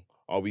 So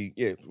are we?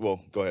 Yeah. Well,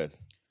 go ahead.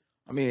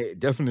 I mean,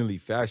 definitely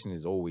fashion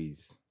is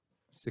always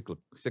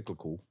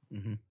cyclical.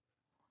 Mhm.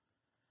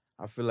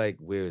 I feel like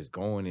where it's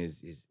going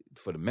is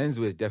for the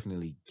menswear, it's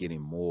definitely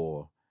getting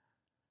more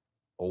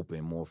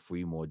open, more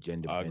free, more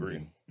gender I agree.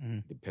 bending.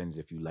 Mhm. Depends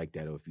if you like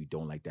that or if you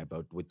don't like that.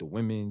 But with the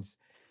women's,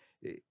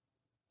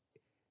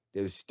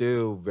 there's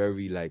still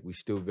very we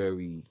still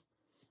very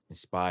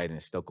inspired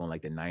and stuck on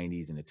like the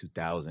 90s and the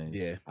 2000s.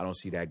 Yeah. I don't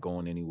see that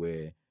going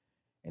anywhere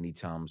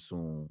anytime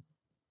soon.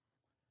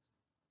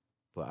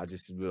 But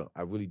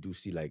I really do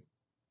see like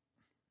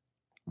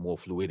more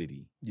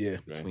fluidity Yeah.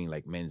 between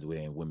like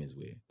menswear and women's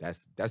wear.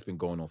 That's been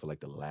going on for like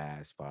the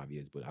last 5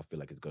 years, but I feel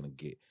like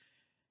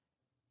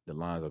the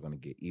lines are gonna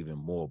get even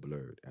more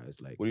blurred as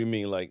like What do you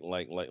mean,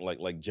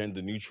 like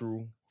gender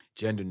neutral?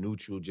 gender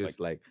neutral, just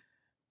like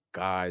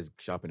guys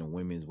shopping in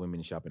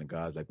women shopping in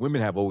guys. Like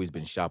women have always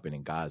been shopping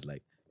in guys,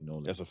 like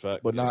like, That's a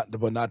fact. But not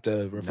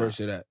the reverse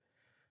of that.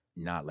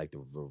 not like the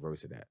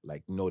reverse of that.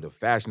 Like, the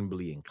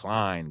fashionably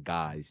inclined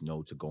guys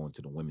know to go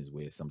into the women's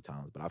wear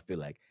sometimes, but I feel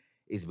like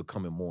it's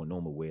becoming more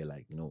normal where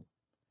like,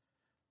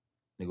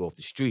 nigga off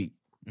the street,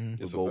 Mhm.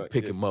 you'll It's a go fact,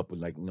 pick yeah. him up with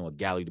like, a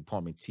gallery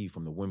department tee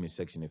from the women's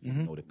section if you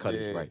Mhm. know the cut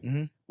is Yeah. right.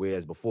 Mhm.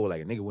 Whereas before,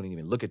 like a nigga wouldn't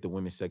even look at the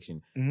women's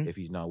section Mhm. if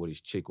he's not with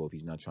his chick or if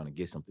he's not trying to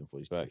get something for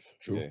his chick. Facts.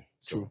 True. Yeah.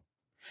 True.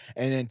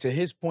 And then to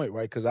his point,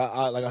 right? Because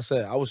I like I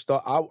said,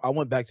 I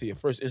went back to your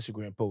first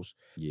Instagram post,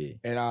 Yeah.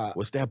 and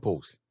What's that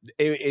post?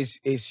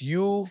 it's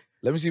you.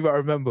 Let me see if I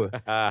remember.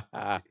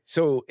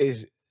 So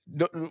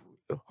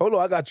hold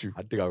on, I got you.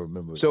 I think I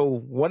remember. So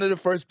one of the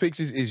first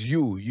pictures is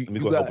you. Let me You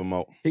go got help him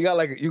out. you got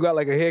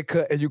like a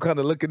haircut, and you kind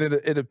of looking in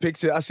the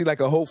picture. I see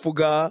like a hopeful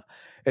guy,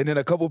 and then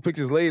a couple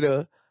pictures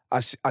later, I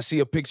see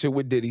a picture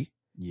with Diddy.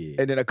 Yeah.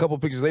 And then a couple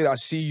pictures later, I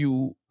see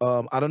you.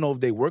 I don't know if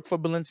they work for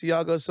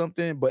Balenciaga or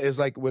something, but it's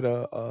like with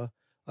a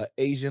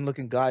Asian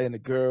looking guy and a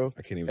girl.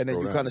 I can't even. And then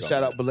scroll you down. kind of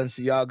shout out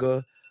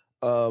Balenciaga.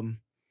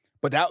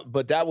 But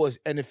that was,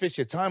 and it fits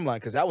your timeline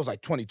because that was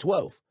like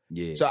 2012.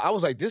 Yeah. So I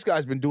was like, this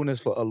guy's been doing this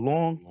for a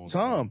long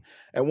time.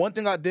 And one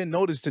thing I did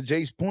notice, to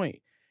Jay's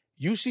point,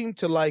 you seem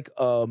to like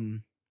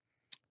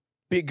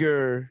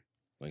bigger.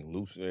 Like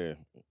loose, yeah.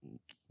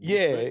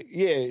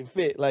 Yeah,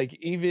 fit. Like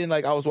even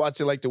like I was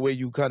watching like the way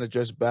you kind of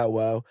dress Bow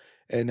Wow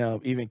and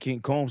even King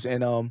Combs,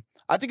 and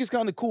I think it's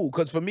kind of cool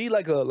because for me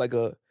like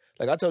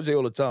I tell Jay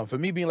all the time, for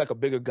me being like a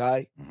bigger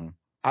guy, Mhm.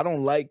 I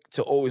don't like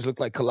to always look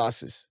like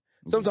Colossus.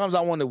 Sometimes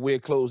I want to wear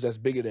clothes that's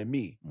bigger than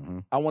me.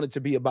 Mhm. I want it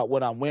to be about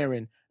what I'm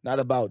wearing, not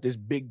about this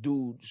big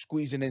dude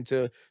squeezing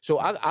into. So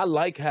I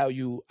like how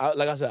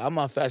like I said, I'm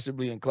not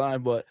fashionably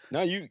inclined, but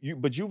Now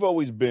but you've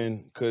always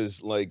been,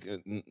 because like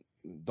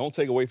don't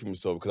take away from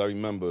yourself, because I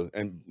remember,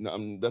 and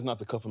that's not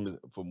to cut from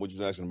what you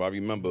was asking, but I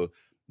remember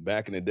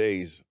back in the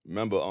days.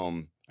 Remember, I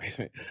used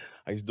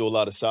to do a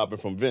lot of shopping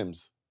from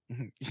Vim's.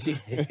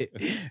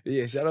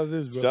 yeah, shout out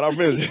Vim's, bro. Shout out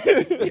Vim's.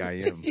 Yeah, I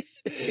am.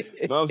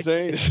 You know what I'm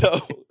saying? So,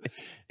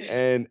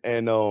 and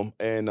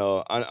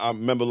I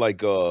remember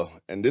like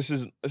and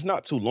it's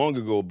not too long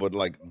ago, but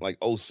like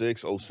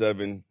 06,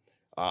 07,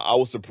 I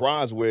was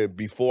surprised where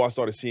before I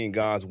started seeing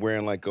guys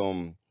wearing like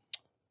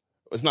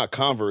it's not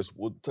Converse,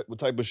 what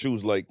type of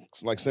shoes, like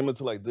similar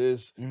to like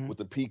this with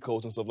the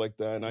peacoats and stuff like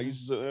that. And I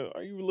used to say,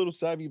 are you a little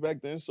savvy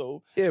back then?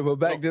 So Yeah, but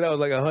back then I was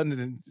like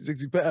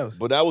 160 pounds.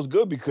 but that was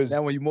good because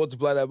Now when you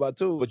multiply that by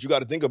 2. but you got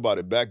to think about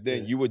it. Back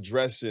then, Yeah. you were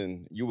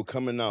dressing, you were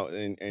coming out,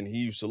 and he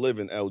used to live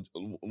in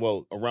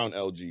around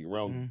LG,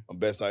 around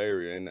Best-Side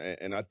area,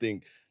 and I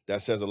think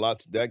that says a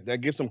lot.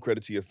 That gives some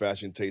credit to your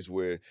fashion taste,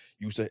 where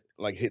you used to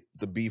like hit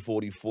the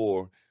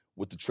B44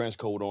 with the trench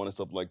coat on and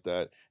stuff like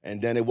that,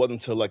 and then it wasn't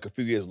until like a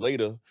few years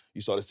later you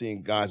started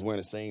seeing guys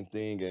wearing the same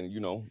thing, and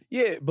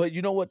Yeah, but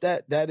you know what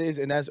that is,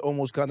 and that's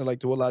almost kind of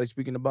like to what Lade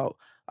speaking about.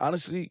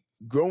 Honestly,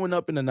 growing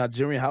up in a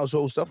Nigerian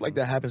household, stuff like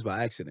that happens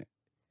by accident.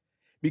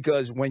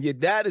 Because when your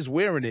dad is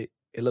wearing it,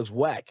 it looks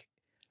whack,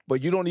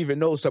 but you don't even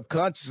know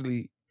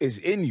subconsciously it's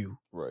in you.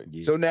 right.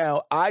 Yeah. So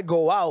now I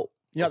go out.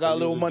 I got a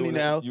little money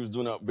now. You was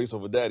doing that based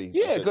off of daddy.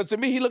 Yeah, Okay. because to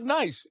me, he looked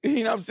nice.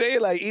 You know what I'm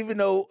saying? Like, even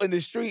though in the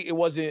street it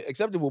wasn't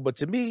acceptable, but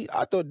to me,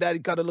 I thought Daddy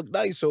kind of looked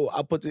nice. So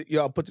I put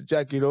the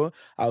jacket on.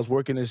 I was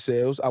working in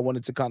sales. I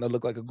wanted to kind of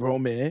look like a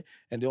grown man.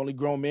 And the only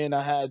grown man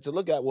I had to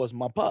look at was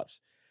my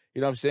pops.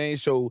 You know what I'm saying?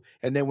 So,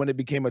 and then when it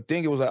became a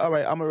thing, it was like, all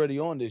right, I'm already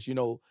on this,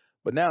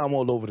 But now I'm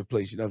all over the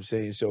place, you know what I'm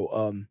saying?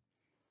 So,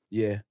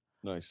 yeah.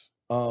 Nice.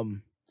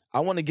 I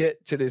want to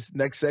get to this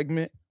next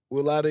segment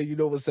With Lade, you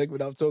know what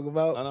segment I'm talking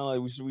about? I know, like,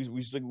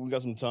 we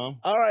got some time.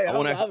 All right,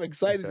 I I'm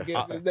excited to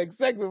get to this next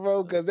segment,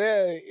 bro, because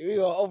we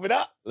gonna open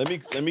up. Let me.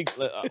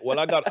 Well,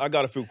 I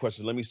got a few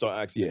questions. Let me start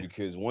asking Yeah.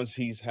 because once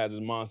he's had his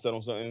mind set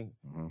on something,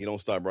 Mhm. he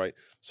don't stop, right?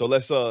 So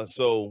let's I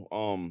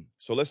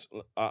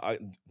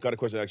got a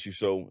question to ask you.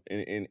 So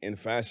in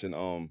fashion,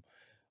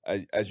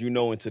 as you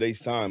know, in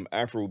today's time,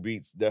 Afro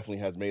beats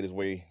definitely has made its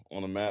way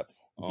on the map.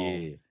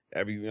 Yeah.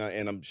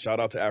 And shout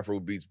out to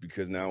Afro beats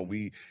because now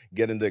we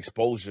get into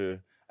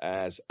exposure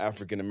as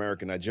African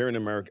American, Nigerian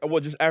American, well,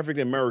 just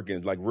African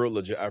Americans, like real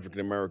legit African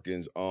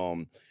Americans.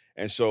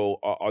 And so,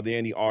 are there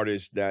any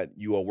artists that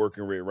you are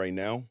working with right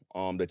now,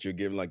 that you're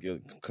giving, like, you're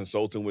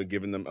consulting with,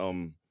 giving them, you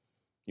know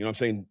what I'm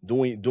saying,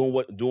 doing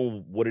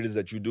what it is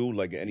that you do,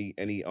 like any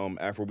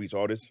Afrobeats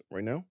artists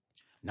right now?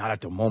 Not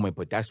at the moment,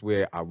 but that's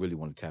where I really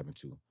want to tap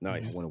into.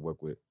 Nice. I want to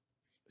work with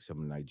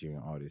some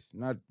Nigerian artists,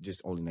 not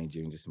just only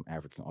Nigerian, just some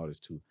African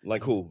artists too.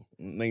 Like who?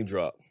 Name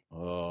drop. We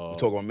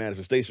talk about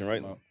manifestation,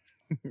 right? Well,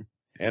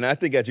 And I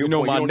think at your you know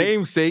point, my you don't need-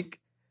 namesake,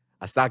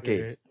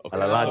 Asake. Okay.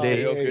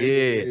 Lade.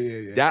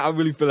 Okay. Yeah. That I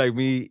really feel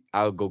like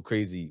I'll go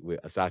crazy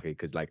with Asake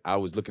because like I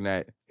was looking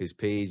at his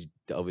page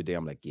the other day.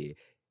 I'm like, yeah,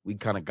 we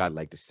kind of got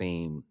like the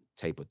same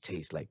type of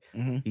taste. Like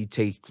he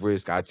takes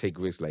risk, I take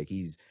risk. Like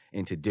he's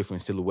into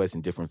different silhouettes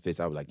and different fits.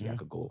 I was like, yeah, I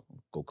could go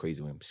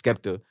crazy with him.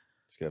 Skepta,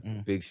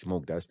 Big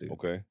Smoke, that's the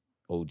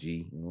OG.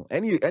 You know,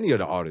 any of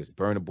the artists,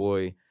 Burna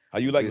Boy. How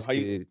you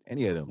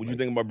any of them? What you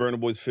think about Burna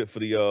Boy's fit for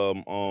the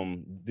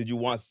Did you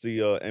watch the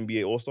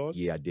NBA All Stars?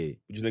 Yeah, I did.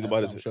 What you think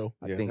about his show?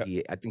 I think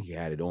he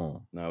had it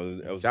on. No,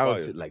 it was Shout out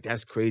fire. to, like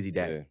that's crazy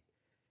that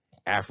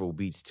Afro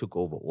Beats took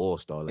over All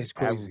Star. Like It's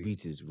crazy. Afro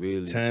Beats is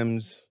really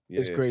Thames.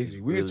 It's crazy.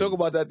 We was talking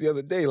about that the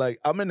other day. Like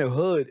I'm in the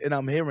hood and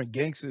I'm hearing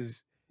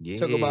gangsters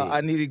talk about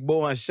I need to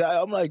go on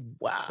shot. I'm like,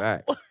 wow.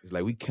 Fact. It's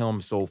like we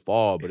come so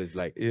far, but it's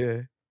like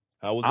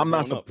How was it I'm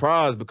not growing up?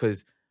 surprised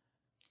because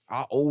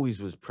I always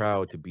was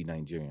proud to be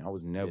Nigerian. I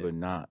was never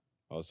not.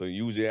 Oh, so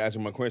you was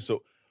asking my question.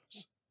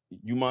 So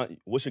you mind?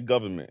 What's your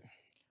government?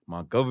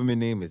 My government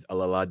name is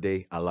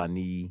Alalade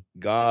Alani.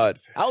 God.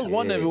 I was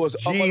wondering if it was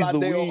Jeez Olalade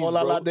Louise, or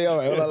Olalade. All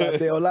right,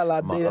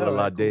 Olalade. My All right, cool.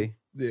 Alalade.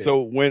 Yeah.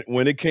 So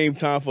when it came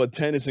time for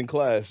attendance in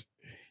class,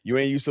 you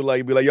ain't used to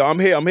like be like, yo, I'm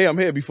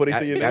here before they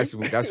say your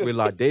name. That's where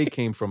Lade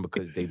came from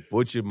because they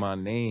butchered my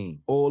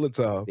name. all the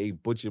time. They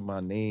butchered my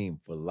name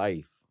for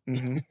life.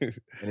 Mhm.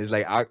 And it's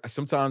like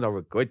sometimes I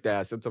regret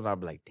that. Sometimes I'll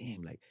be like,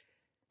 damn, like,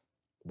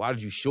 why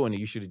did you shorten it?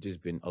 You should have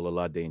just been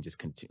Alalade and just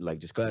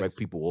correct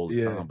people all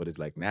the time. But it's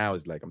like now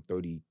it's like I'm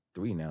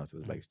 33 now, so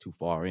it's like it's too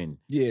far in.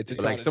 Yeah, But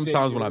like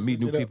sometimes when I meet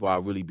new people, I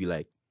really be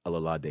like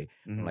Alalade.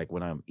 And like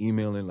when I'm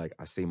emailing, like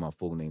I say my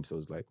full name, so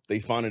it's like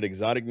They find it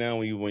exotic now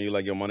when you're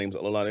like, yo, my name's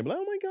Lade. They be like,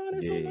 oh my God,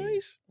 that's so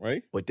nice,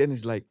 right? But then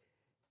it's like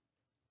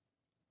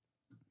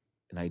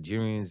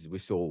Nigerians, we're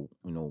so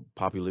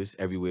populous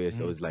everywhere,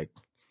 so it's like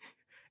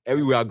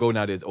everywhere I go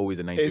now, there's always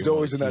a Nigerian. It's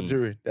always a team.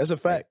 Nigerian. That's a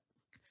fact.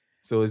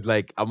 So it's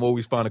like I'm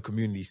always finding a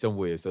community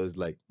somewhere. So it's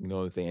like, you know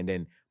what I'm saying? And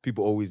then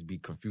people always be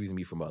confusing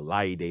me from a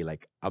Lade.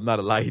 Like I'm not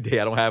a Lade.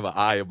 I don't have an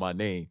I in my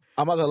name.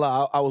 I'm not gonna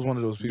lie. I was one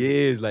of those people. Yeah,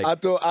 it's like I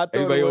thought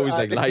everybody it was-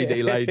 always like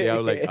Lade. I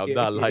was like, I'm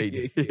not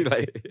Lade.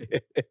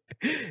 Like,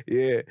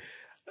 yeah.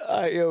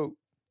 All right, yo.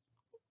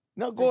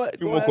 No, go ahead. A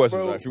few more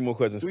questions. Right? A few more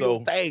questions. Do So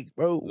your thing,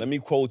 bro. let me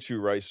quote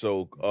you, right?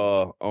 So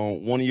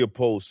on one of your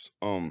posts,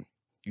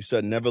 you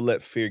said never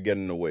let fear get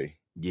in the way.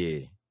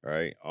 yeah.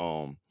 Right.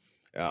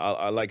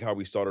 I like how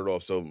we started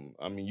off. So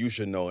I mean, you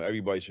should know.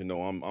 Everybody should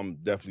know. I'm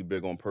definitely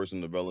big on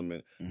personal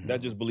development.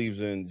 That just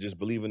believing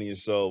in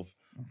yourself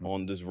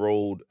on this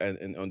road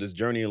and on this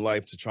journey in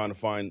life to trying to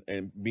find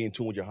and be in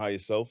tune with your higher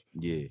self.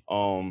 Yeah.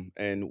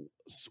 And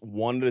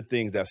one of the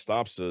things that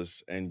stops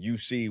us, and you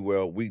see,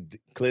 well, we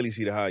clearly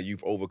see how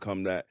you've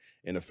overcome that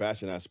in the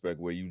fashion aspect,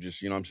 where you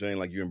just, you know what I'm saying,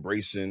 like you're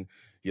embracing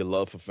your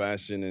love for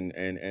fashion and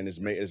it's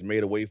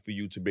made a way for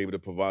you to be able to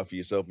provide for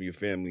yourself and your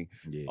family.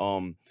 Yeah.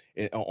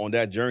 And on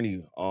that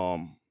journey,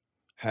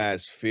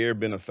 has fear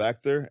been a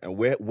factor? And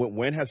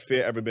when has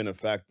fear ever been a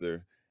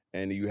factor?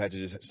 And you had to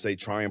just say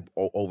triumph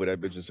over that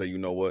bitch and say, you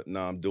know what?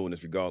 Nah, I'm doing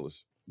this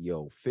regardless.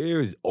 Yo,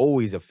 fear is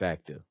always a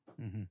factor.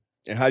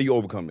 And how do you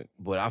overcome it?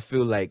 But I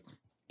feel like,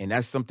 and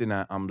that's something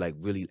that I'm like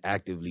really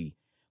actively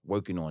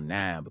working on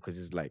now, because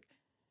it's like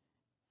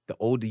the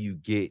older you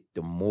get,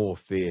 the more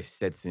fear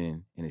sets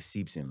in and it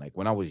seeps in. Like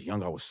when I was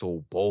young, I was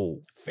so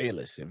bold,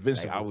 Fearless,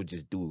 invincible. like I would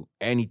just do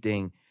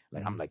anything.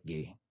 Like I'm like,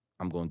 yeah,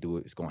 I'm gonna do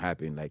it. It's gonna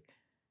happen. Like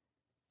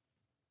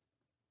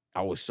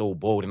I was so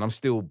bold, and I'm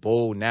still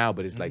bold now.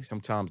 But it's like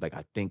sometimes like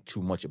I think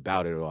too much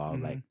about it, or I'll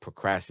like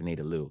procrastinate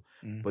a little.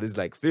 But it's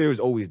like fear is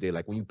always there.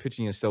 Like when you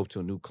pitching yourself to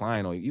a new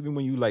client, or even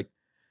when you like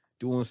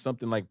doing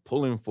something like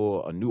pulling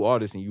for a new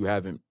artist and you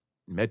haven't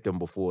met them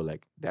before,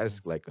 like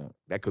that's like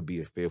that could be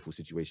a fearful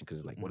situation, because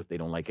it's like, what if they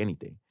don't like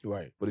anything?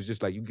 Right. But it's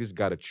just like you just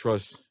gotta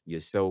trust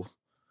yourself,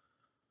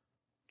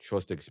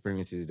 trust the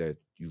experiences that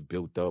you've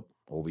built up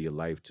over your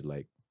life to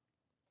like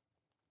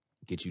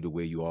get you to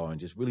where you are, and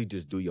just really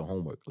just do your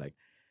homework. Like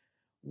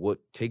what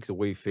takes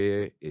away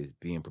fear is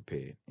being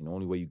prepared, and the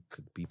only way you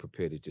could be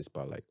prepared is just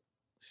by like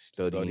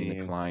studying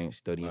the client,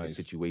 studying the Nice.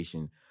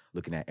 situation,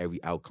 looking at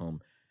every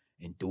outcome,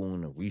 and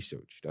doing the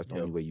research. That's the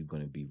only way you're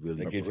gonna be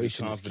really That gives you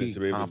Preparation is confidence key. to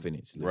be able to-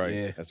 confidence. Like, Right.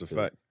 Yeah. That's a to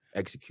fact.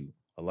 execute.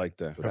 I like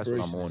that. So that's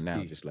what I'm Preparation is on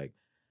now, key. just like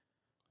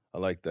I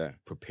like that.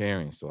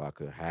 preparing so I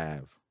could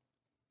have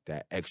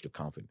that extra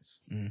confidence.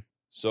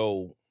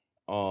 So,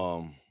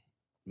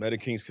 Meta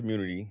Kings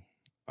community,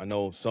 I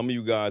know some of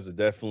you guys are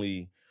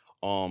definitely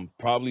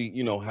probably,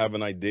 you know, have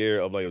an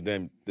idea of like, oh,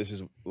 damn, this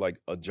is like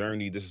a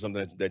journey. This is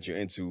something that you're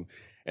into.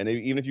 And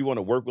even if you want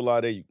to work with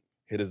Lade,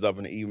 hit us up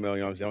in the email.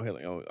 You know what I'm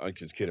saying? I'm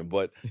just kidding.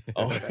 But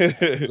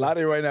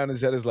Lade right now in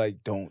his head is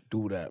like, don't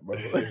do that, bro.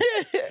 what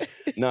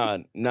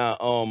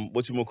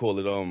you gonna call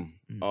it?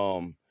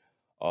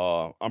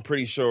 I'm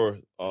pretty sure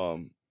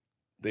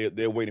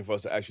they're waiting for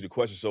us to ask you the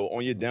question. So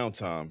on your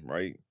downtime,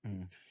 right?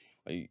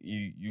 Like,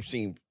 you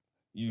seem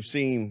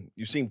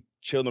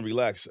chill and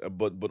relaxed,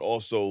 but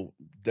also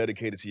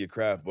dedicated to your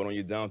craft. But on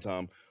your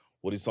downtime,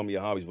 what are some of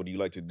your hobbies? What do you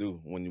like to do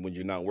when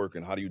you're not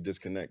working? How do you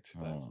disconnect?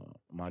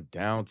 My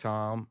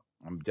downtime,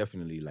 I'm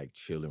definitely like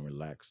chill and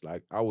relaxed.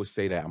 Like I would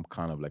say that I'm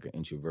kind of like an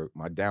introvert.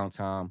 My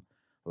downtime,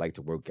 I like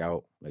to work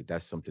out. Like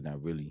that's something that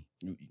really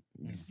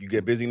You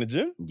get busy in the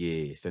gym?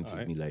 it centers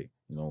Alright. me, like,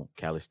 you know,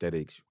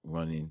 calisthenics,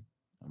 running.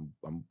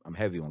 I'm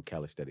heavy on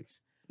calisthenics.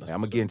 Like,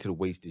 I'm gonna get into the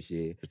weights this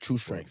year. The true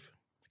strength.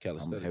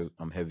 Calisthenics.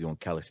 I'm heavy on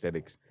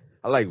calisthenics.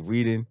 I like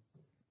reading.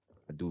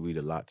 I do read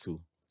a lot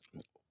too.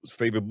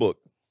 Favorite book?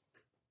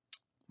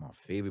 My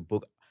favorite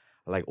book,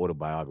 I like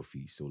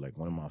autobiographies. So like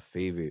one of my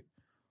favorite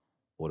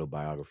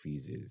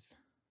autobiographies is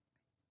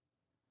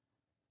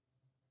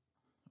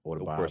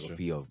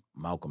autobiography of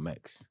Malcolm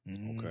X.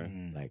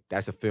 Okay. Like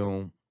that's a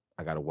film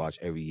I gotta watch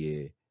every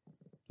year.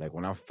 Like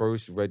when I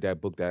first read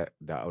that book, that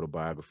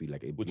autobiography,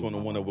 like it Which blew one? The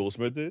my one that mind. Will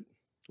Smith did?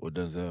 Or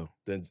Denzel.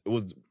 It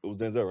was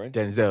Denzel, right?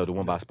 Denzel, the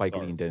one by Spike Lee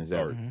Sorry. and Denzel.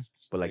 Sorry.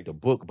 But like Thank the you.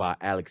 book by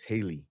Alex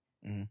Haley,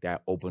 Mhm.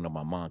 that opened up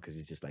my mind because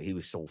it's just like he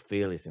was so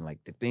fearless and like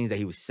the things that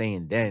he was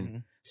saying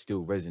then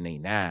still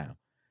resonate now.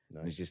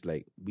 And it's just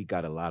like we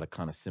got a lot of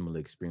kind of similar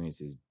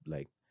experiences.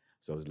 Like,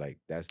 so it's like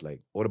that's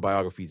like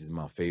autobiographies is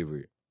my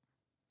favorite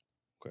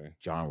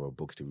genre of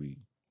books to read.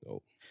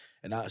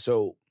 And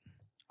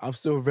I'm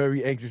still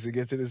very anxious to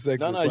get to this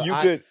segment. No, but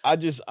you good.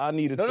 I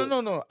needed to.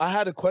 No. I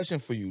had a question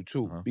for you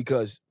too,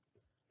 because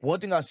one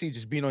thing I see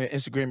just being on your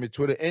Instagram and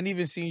Twitter and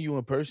even seeing you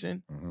in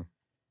person,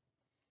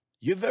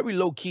 you're very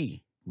low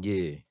key.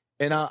 Yeah.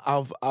 And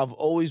I've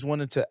always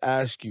wanted to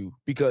ask you,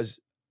 because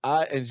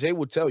and Jay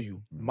will tell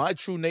you, my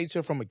true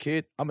nature from a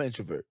kid, I'm an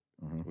introvert.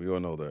 We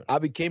all know that. I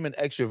became an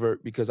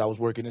extrovert because I was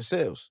working in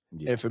sales.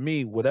 Yeah. And for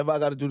me, whatever I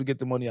got to do to get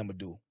the money, I'm going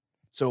to do.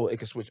 So it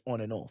can switch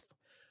on and off.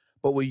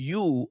 But with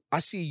you, I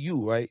see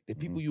you, right? The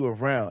people you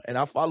around, and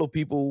I follow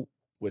people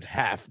with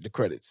half the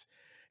credits.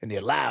 And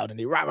they're loud, and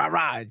they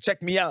rah, and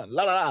check me out,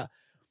 la, la, la.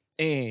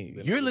 And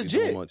They're you're not really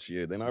legit. doing much.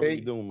 Yeah, they're not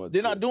really doing much.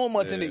 They're not doing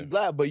much, and they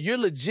blah, but you're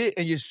legit,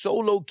 and you're so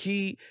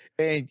low-key,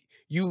 and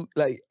you,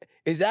 like,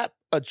 is that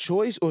a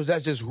choice, or is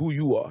that just who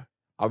you are?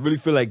 I really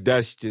feel like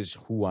that's just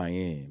who I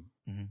am.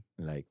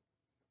 Like,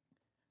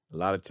 a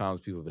lot of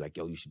times people be like,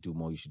 yo, you should do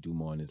more.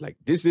 And it's like,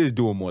 this is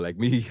doing more. Like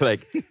me,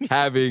 like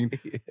having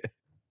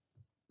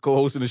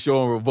co-hosting the show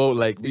on Revolt,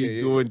 like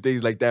me doing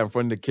things like that in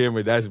front of the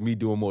camera, that's me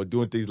doing more.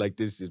 Doing things like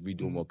this is me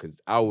doing more.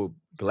 Because I would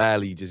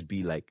gladly just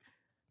be like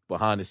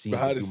behind the scenes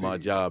and do my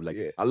job. Like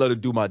I love to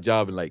do my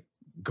job and like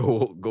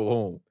go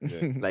home.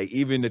 Like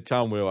even the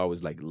time where I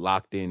was like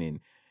locked in and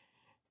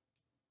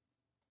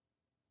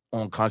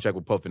on contract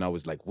with Puffin, I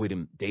was like with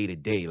him day to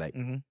day. Like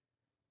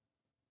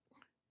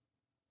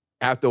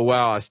after a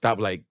while, I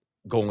stopped like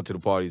going to the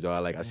parties, or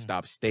I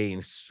stopped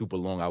staying super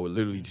long. I would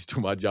literally just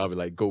do my job and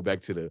like go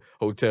back to the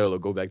hotel or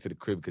go back to the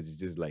crib, because it's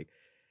just like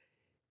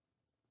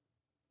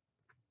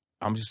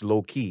I'm just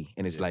low key,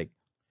 and it's like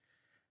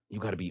you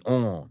got to be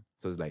on.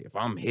 So it's like if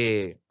I'm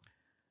here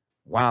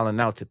wilding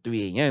out to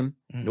 3 a.m.,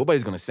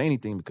 nobody's gonna say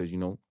anything because you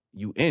know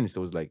you in.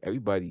 So it's like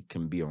everybody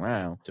can be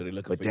around. So they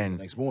looking but for then you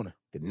the next morning.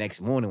 The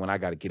next morning when I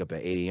got to get up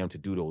at 8 a.m. to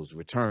do those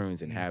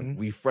returns and have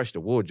refresh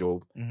the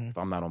wardrobe, if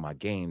I'm not on my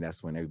game,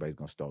 that's when everybody's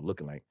gonna start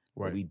looking like,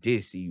 well, we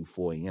did see you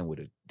 4 a.m. with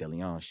a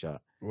DeLeon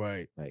shot.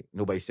 Right. Like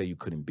nobody said you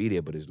couldn't be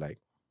there, but it's like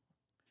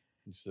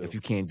if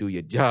you can't do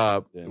your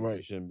job, right.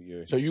 You shouldn't be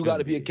here. So you got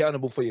to be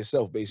accountable for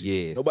yourself,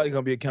 basically. Yes. Nobody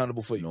gonna be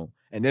accountable for you. know?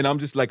 And then I'm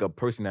just like a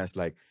person that's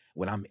like,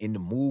 when I'm in the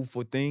mood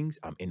for things,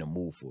 I'm in the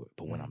mood for it.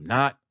 But when I'm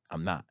not,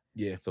 I'm not.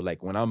 Yeah. So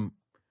like when I'm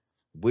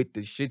with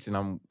the shits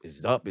and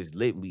it's up, it's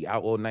lit, we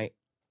out all night,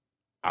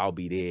 I'll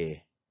be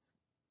there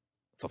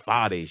for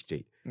 5 days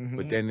straight.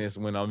 But then it's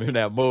when I'm in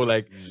that mode,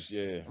 like,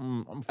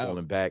 I'm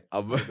falling back.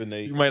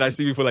 You might not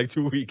see me for like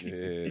 2 weeks.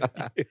 Yeah.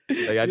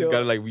 Like I just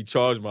gotta like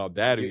recharge my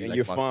battery. And like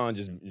you're fine.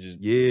 Just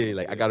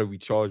like I gotta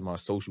recharge my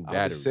social battery.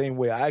 I'm the same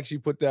way. I actually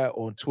put that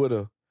on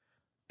Twitter,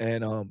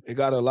 and it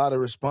got a lot of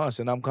response.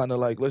 And I'm kind of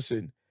like,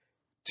 listen,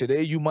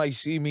 today you might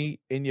see me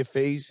in your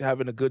face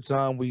having a good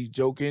time, we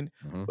joking,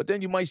 but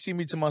then you might see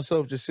me to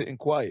myself just sitting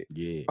quiet.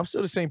 Yeah. I'm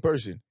still the same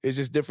person. It's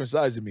just different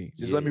sides of me.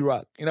 Just let me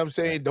rock. You know what I'm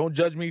saying? Don't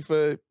judge me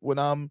for when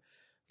I'm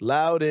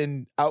loud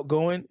and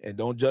outgoing, and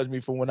don't judge me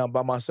for when I'm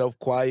by myself,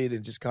 quiet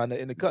and just kind of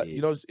in the cut. Yeah.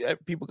 You know,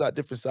 people got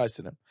different sides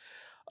to them.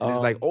 And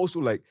it's like also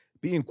like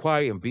being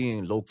quiet and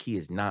being low key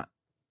is not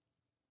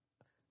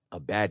a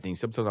bad thing.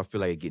 Sometimes I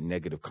feel like it get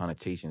negative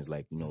connotations,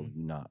 like, you know,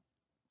 you're not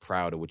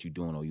proud of what you're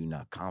doing or you're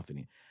not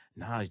confident.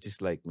 Nah, it's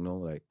just like, you know,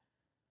 like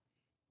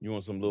You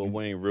want some Lil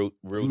Wayne real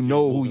you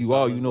know who you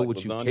are, you know like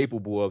what you're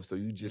capable of. So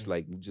you just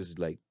like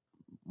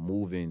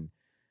moving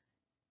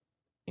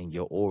in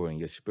your aura and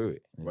your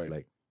spirit. And Right. It's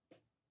like,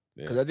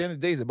 because at the end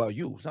of the day, it's about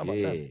you. It's not about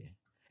them.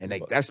 And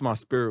like that's my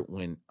spirit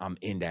when I'm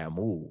in that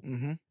mood.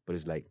 Mm-hmm. But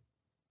it's like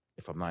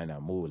if I'm not in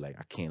that mood, like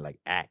I can't like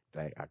act,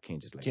 like I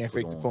can't just like can't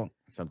fake the funk,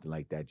 something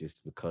like that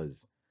just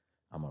because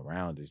I'm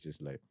around. It's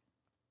just like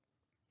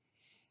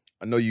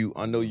I know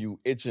you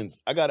itching.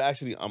 I got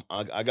something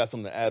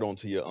to add on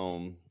to your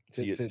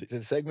to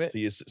the segment. To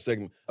your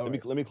segment.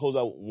 Let me close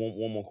out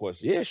one more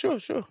question. Yeah, sure.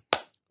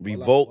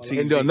 Revolt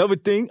TV. And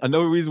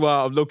another reason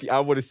why I'm I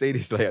want to say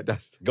this, like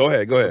that's go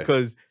ahead.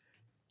 Because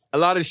a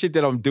lot of shit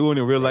that I'm doing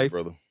in real life,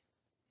 brother,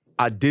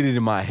 I did it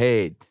in my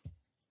head.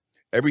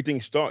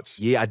 Everything starts.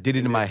 Yeah, I did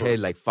it in my head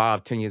like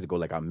 5-10 years ago.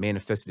 Like I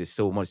manifested it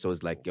so much. So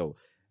it's like, yo,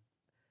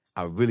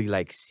 I really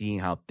like seeing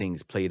how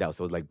things played out.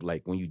 So it's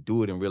like when you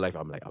do it in real life,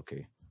 I'm like,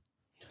 okay.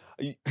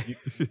 You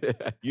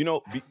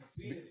know,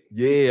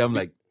 I'm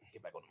like,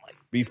 get back on the mic.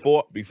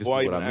 Before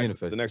I even ask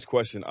the next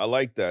question, I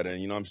like that. And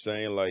you know what I'm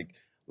saying? Like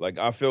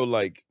I feel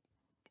like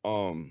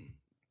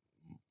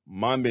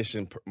my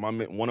mission,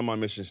 one of my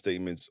mission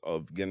statements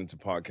of getting into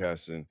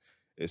podcasting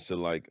is to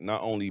like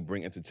not only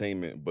bring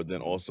entertainment, but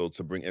then also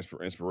to bring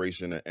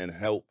inspiration and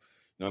help.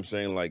 You know what I'm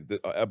saying? Like an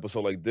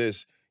episode like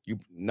this, I'm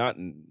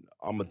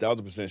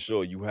 1,000%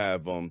 sure you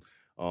have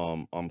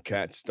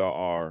cats that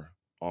are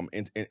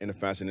in the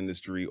fashion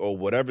industry or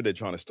whatever they're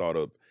trying to start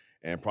up,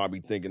 and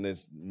probably thinking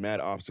there's mad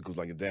obstacles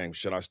like, dang,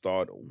 should I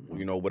start?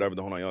 You know, whatever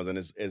the whole nine yards. And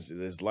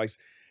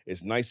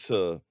it's nice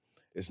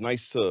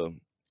to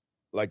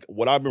like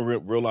what I've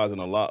been realizing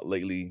a lot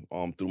lately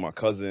through my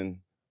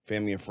cousin,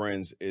 family, and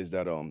friends is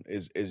that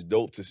is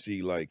dope to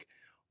see like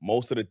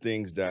most of the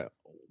things that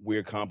we're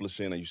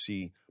accomplishing and you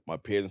see my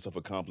peers and stuff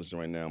accomplishing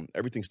right now.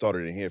 Everything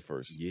started in here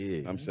first. Yeah, you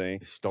know what I'm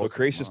saying so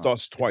creation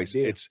starts twice.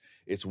 It's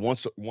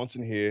once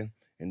in here,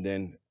 and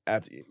then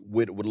after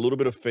with a little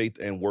bit of faith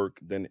and work,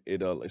 then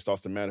it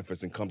starts to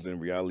manifest and comes in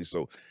reality.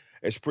 So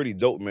it's pretty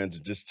dope, man,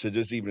 to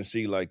just even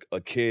see like a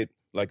kid,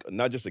 like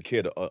not just a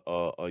kid,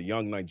 a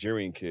young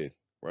Nigerian kid.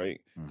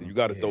 Right, you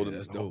got to throw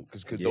them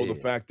because those are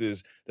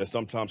factors that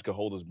sometimes can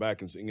hold us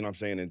back, and you know what I'm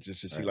saying, and just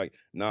to see like,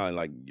 nah,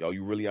 like yo,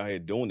 you really out here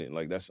doing it,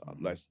 like that's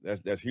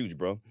huge,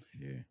 bro.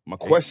 Yeah. My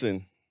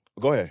question,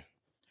 go ahead.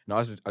 No,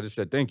 I just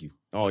said thank you.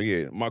 Oh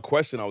yeah, my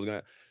question I was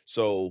gonna.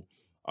 So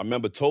I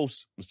remember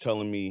Toast was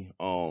telling me,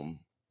 I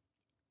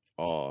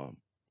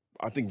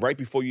think right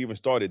before you even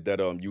started that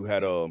you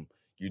had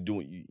you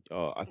doing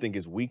I think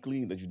it's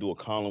weekly that you do a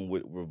column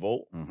with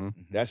Revolt.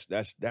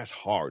 That's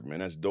hard, man.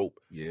 That's dope.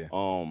 Yeah.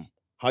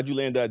 How'd you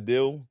land that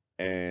deal?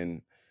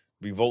 And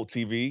Revolt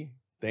TV,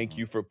 thank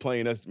you for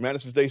playing us.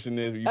 Manifestation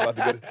is you about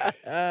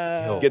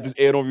to get this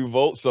aired on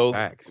Revolt. So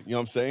facts. You know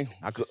what I'm saying?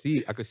 I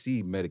could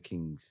see Meta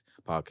King's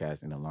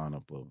podcast in the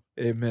lineup of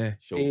Amen.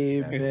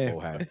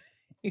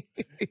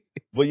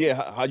 But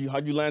yeah,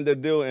 how'd you land that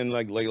deal? And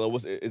like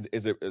what's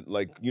is it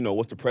like, you know,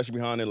 what's the pressure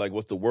behind it? Like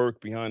what's the work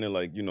behind it?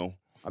 Like, you know.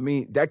 I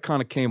mean, that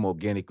kind of came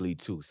organically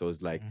too. So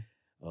it's like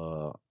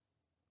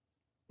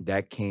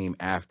that came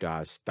after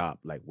I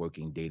stopped like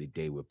working day to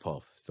day with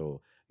Puff. So,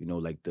 you know,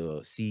 like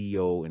the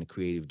CEO and the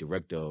creative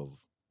director of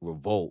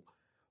Revolt.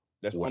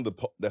 That's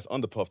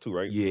under Puff too,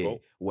 right? Yeah,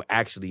 Revolt? we're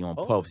actually on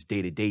Puff's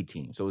day-to-day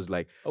team. So it's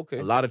like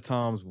a lot of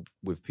times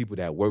with people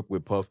that work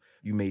with Puff,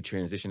 you may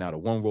transition out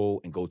of one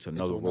role and go to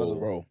another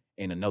role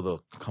in another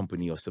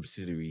company or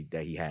subsidiary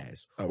that he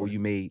has. Or you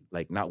may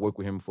like not work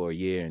with him for a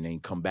year and then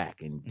come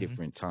back in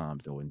different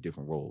times or in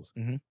different roles.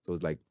 So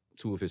it's like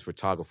 2 of his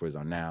photographers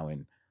are now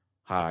in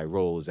high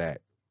roles at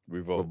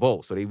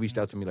Revolt. So they reached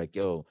out to me like,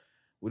 yo,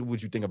 what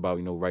would you think about,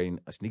 you know, writing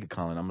a sneaker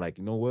column? I'm like,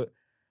 you know what?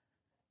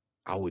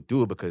 I would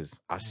do it because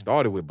I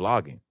started with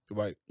blogging.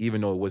 Right.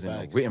 Even though it wasn't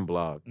a written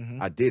blog.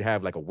 I did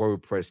have like a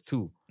WordPress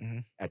too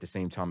at the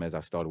same time as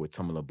I started with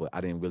Tumblr, but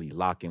I didn't really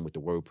lock in with the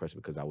WordPress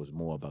because I was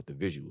more about the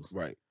visuals.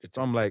 Right.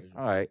 So I'm like,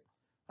 all right,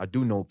 I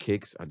do know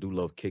kicks. I do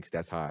love kicks.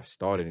 That's how I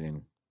started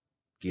in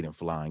getting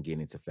fly and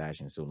getting into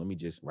fashion. So let me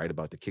just write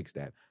about the kicks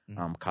that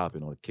I'm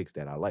copying or the kicks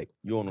that I like.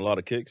 You own a lot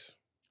of kicks?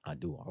 I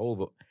do.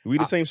 We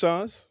the same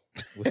size?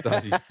 What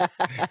size you?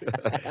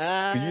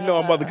 You know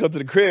I'm about to come to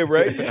the crib,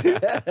 right?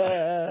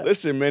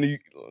 Listen, man.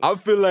 I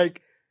feel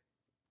like,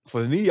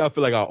 for me, I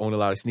feel like I own a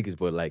lot of sneakers,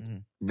 but like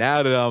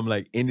now that I'm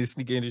like in the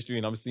sneaker industry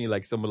and I'm seeing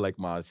like some of like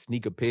my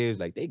sneaker pairs,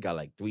 like they got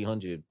like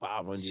 300,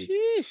 500.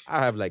 Sheesh.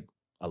 I have like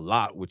a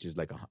lot, which is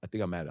like, I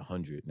think I'm at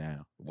 100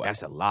 now. Wow.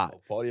 That's a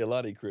lot. Party a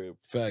lot of crib.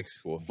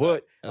 Facts.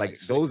 But like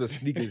those are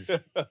sneakers.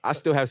 I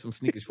still have some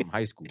sneakers from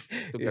high school.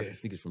 Still got some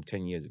sneakers from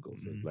 10 years ago.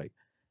 So it's like,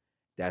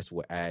 that's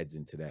what adds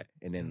into that.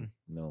 And then,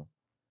 you know.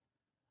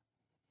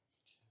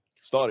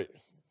 Started.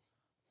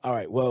 All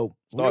right. Well,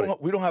 Start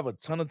it. we don't have a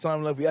ton of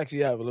time left. We actually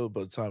have a little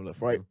bit of time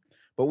left, right? Mhm.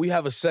 But we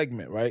have a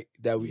segment, right,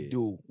 that we Yeah.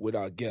 do with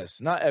our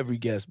guests. Not every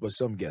guest, but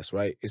some guests,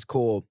 right? It's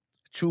called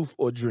Truth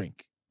or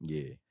Drink,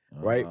 Yeah.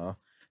 right? Uh-huh.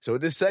 So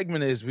this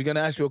segment is we're gonna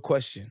ask you a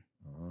question,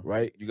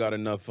 right? You got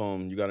enough.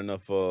 You got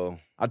enough.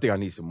 I think I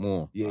need some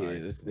more. Yeah, All yeah.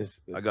 right.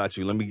 This I got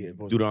you. Let me Yeah,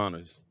 do the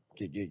honors.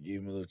 give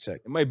him a little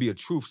check. It might be a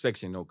truth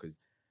section though, because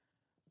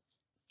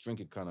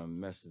drinking kind of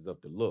messes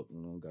up the look. You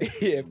know,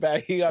 Yeah, in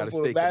fact, he got to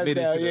pull the stay mask committed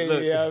down. to the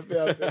Yeah, look.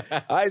 yeah. I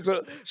feel. All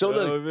right, so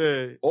look,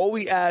 man. all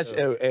we ask,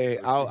 Yeah. and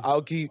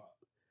I'll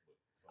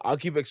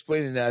keep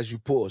explaining that as you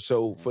pour.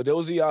 So for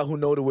those of y'all who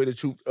know the way the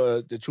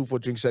truth or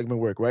drink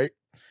segment work, right?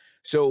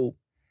 So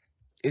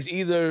it's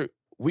either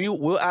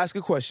we'll ask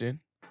a question.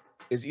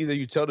 It's either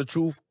you tell the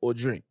truth or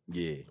drink.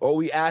 Yeah, All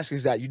we ask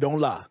is that you don't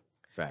lie.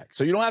 facts.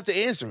 So you don't have to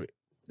answer it.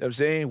 You know what I'm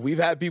saying? We've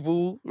had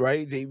people,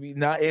 right? They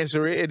not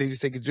answer it and they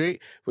just take a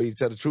drink, but you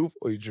tell the truth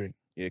or you drink.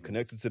 Yeah,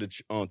 connected to the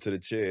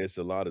chair. It's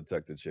a lie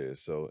detector chair,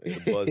 so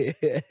it buzz.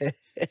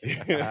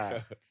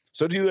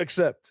 So do you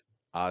accept?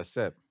 I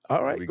accept. All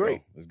Here right, we great.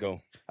 go. Let's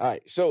go. All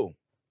right, so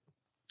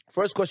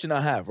first question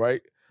I have,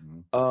 right?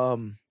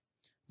 Mhm.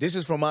 This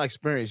is from my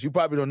experience. You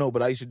probably don't know,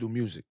 but I used to do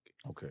music,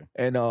 Okay.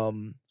 and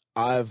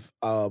I've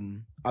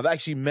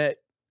actually met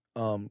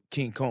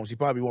King Combs. He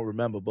probably won't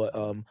remember, but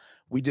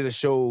we did a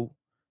show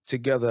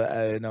together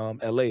in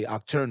L.A.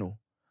 Octurnal,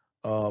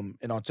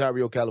 in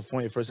Ontario,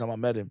 California. First time I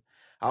met him.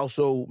 I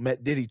also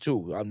met Diddy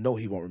too. I know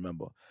he won't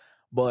remember,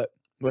 but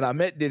when I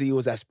met Diddy, it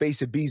was at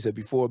Space Ibiza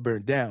before it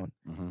burned down,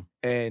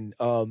 and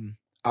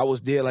I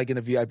was there like in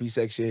the VIP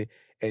section,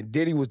 and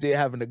Diddy was there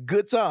having a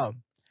good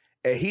time,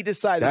 and he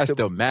decided That's to.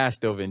 the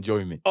master of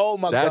enjoyment. Oh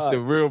my That's God! the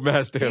real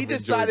master of He enjoyment.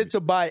 decided to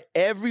buy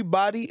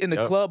everybody in the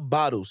Yep. club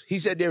bottles. He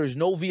said there is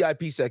no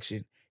VIP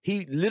section.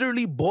 He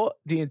literally bought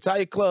the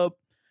entire club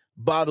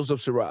bottles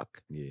of Ciroc.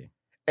 Yeah.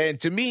 And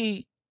to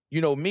me,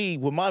 you know, me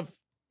with my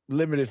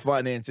limited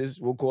finances,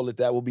 we'll call it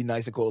that. We'll be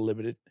nice and call it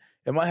limited.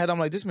 In my head, I'm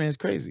like, this man's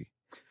crazy.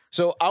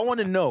 So I want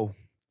to know,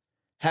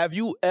 have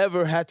you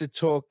ever had to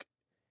talk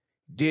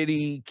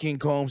Diddy, King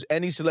Combs,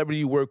 any celebrity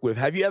you work with?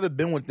 Have you ever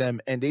been with them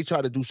and they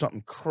try to do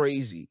something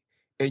crazy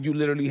and you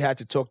literally had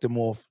to talk them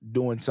off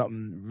doing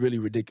something really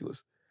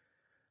ridiculous?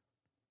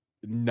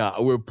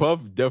 Nah, with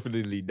Puff,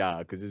 definitely not.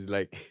 Because it's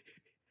like,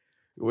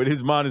 when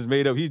his mind is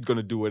made up, he's going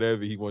to do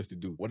whatever he wants to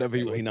do. Whatever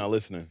So he you not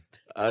listening.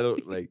 I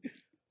don't, like,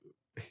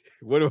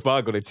 what am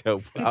I going to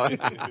tell?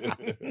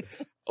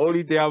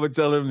 Only thing I would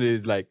tell him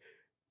is, like,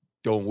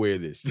 don't wear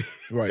this.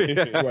 Right.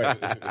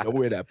 Don't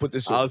wear that. Put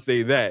this on. I'll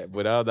say that,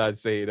 but I'll not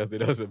say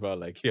nothing else about,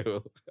 like,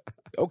 yo.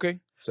 Okay.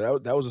 So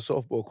that was a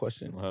softball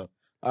question. Uh-huh.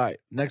 All right.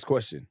 Next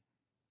question.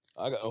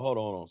 I got. Hold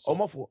on. Oh,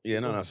 my fault. Yeah,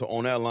 no. So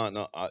on that line,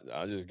 no,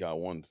 I just got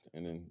one,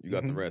 and then you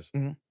got the rest.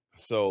 mhm.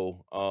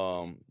 So,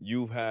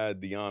 you've had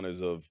the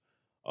honors of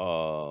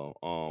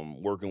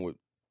working with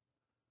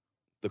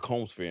the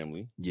Combs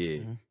family. Yeah.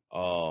 Mhm.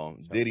 Shout out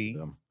to Diddy,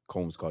 them.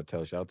 Combs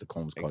Cartel. Shout out to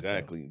Combs Cartel.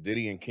 exactly.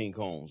 Diddy and King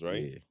Combs,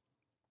 right? Yeah.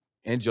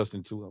 And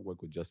Justin, too. I work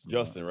with Justin. a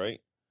lot. Justin,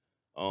 right?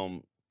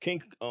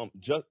 King,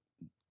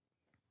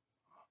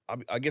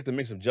 I get the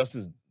mix of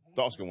Justin's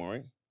dark skin one,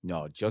 right?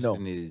 No,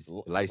 Justin is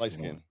light Light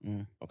skin.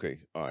 skin.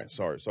 Okay, all right.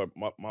 Sorry.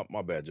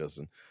 My bad,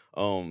 Justin.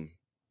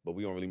 But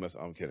we don't really mess.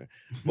 I'm kidding.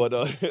 But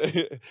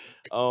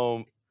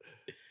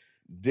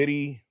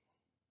Diddy,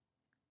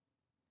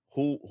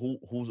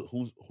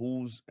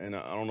 who's, and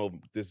I don't know if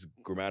this is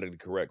grammatically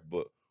correct,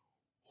 but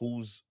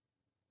who's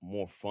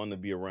more fun to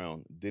be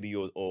around, Diddy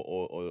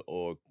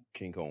or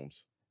King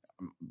Combs?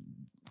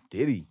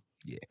 Diddy.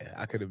 Yeah,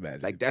 I could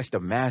imagine. Like, that's the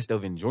master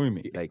of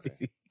enjoyment. Like,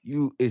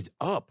 you is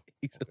up.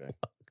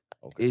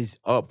 Okay. It's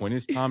up. When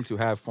it's time to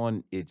have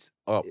fun, it's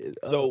up.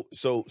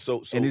 So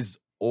And it's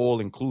all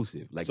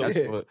inclusive. Like, So- that's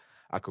Yeah. what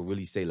I could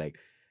really say. Like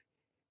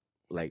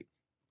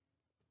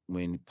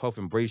when Puff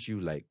embrace you,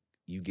 like,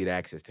 you get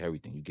access to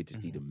everything. You get to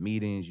see the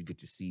meetings. You get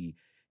to see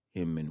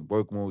him in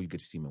work mode. You get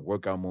to see him in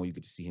workout mode. You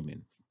get to see him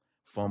in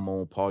fun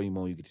mode, party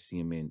mode. You get to see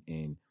him in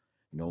you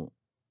know,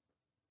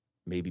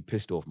 maybe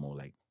pissed off mode.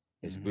 Like,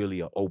 it's really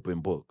an open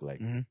book.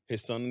 Like,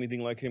 his son,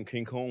 anything like him,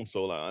 King Combs.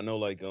 So like, I know,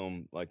 like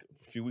a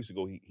few weeks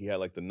ago, he had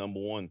like the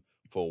 #1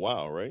 for a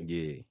while, right?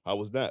 yeah, How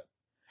was that?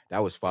 that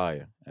was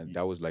fire. And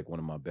that was like one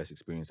of my best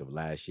experiences of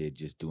last year,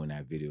 just doing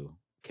that video.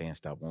 Can't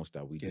Stop, Won't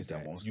Stop. We did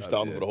that. You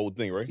styled him for the whole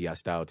thing, right? Yeah, I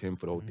styled him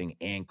for the whole thing,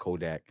 and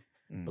Kodak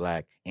Mm.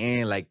 Black,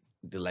 and like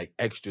the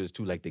extras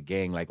too, like the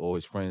gang, like all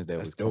his friends that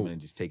That's was coming dope.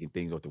 and just taking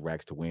things off the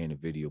racks to wear in the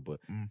video. But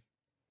Mm.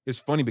 it's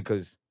funny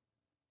because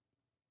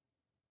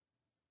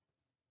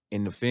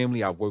in the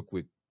family, I've worked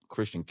with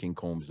Christian King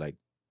Combs, like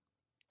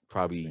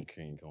probably,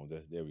 King Combs.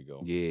 There we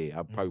go. yeah,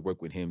 I probably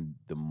worked with him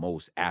the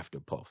most after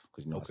Puff,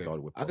 because I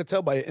started with Puff. I could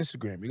tell by your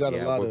Instagram. You got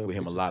Yeah, a lot I worked of with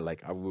him a pictures. lot.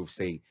 Like, I would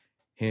say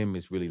him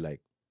is really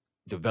like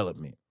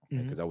development,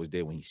 because I was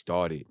there when he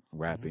started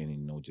rapping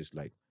and just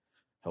like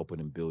helping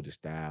him build a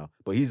style.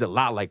 But he's a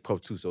lot like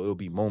Puff too, so it'll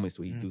be moments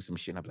where he do some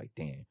shit and I'll be like,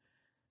 damn,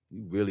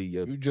 you really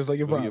You just like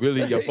your really- pop.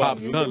 really your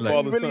pop's You son,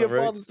 like- really your Father's son,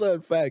 right? father's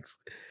son. Facts.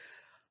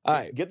 All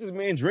right. Get this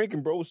man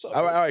drinking, bro. What's up?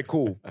 All right,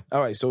 cool.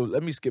 All right, so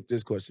let me skip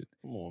this question.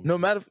 Come on. No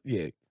matter,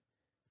 yeah.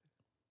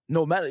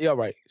 Yeah,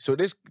 right. So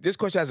this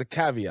question has a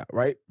caveat,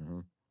 right?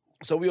 Mhm.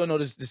 So we all know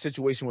the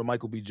situation with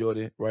Michael B.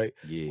 Jordan, right?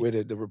 Yeah. Where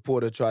the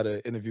reporter tried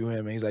to interview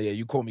him, and he's like, "Yeah,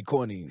 you call me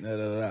corny,"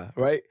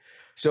 right?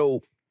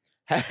 So,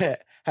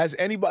 has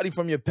anybody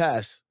from your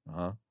past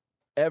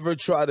ever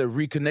tried to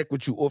reconnect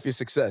with you off your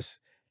success?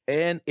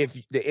 And if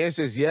the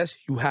answer is yes,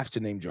 you have to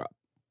name drop.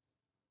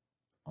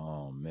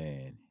 Oh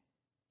man.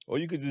 Or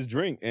you could just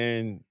drink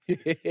and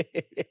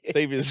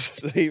save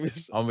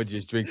his. I'm gonna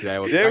just drink to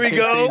that. There we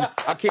go.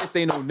 I can't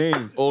say no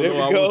names. Although we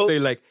I go. would say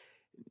like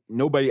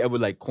nobody ever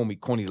like call me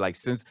corny. Like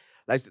since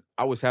like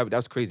I was having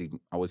that's crazy.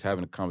 I was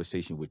having a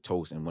conversation with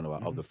Toast and one of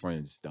our other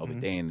friends the other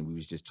day, and we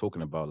was just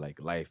talking about like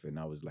life, and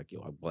I was like,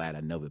 yo, I'm glad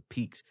I never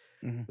peaked.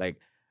 Like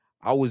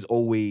I was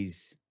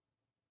always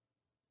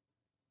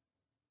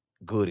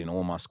good in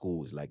all my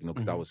schools, like, you know,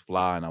 because I was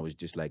fly and I was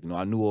just like, you know,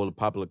 I knew all the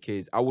popular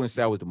kids. I wouldn't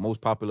say I was the most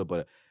popular,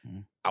 but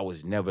I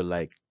was never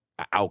like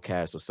an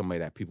outcast or somebody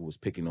that people was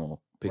picking on,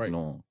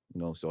 you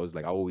know. So it was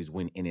like I always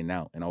went in and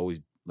out, and I always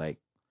like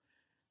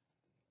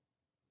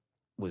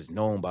was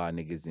known by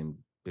niggas and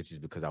bitches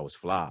because I was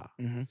fly.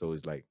 So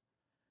it's like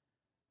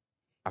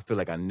I feel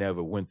like I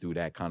never went through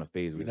that kind of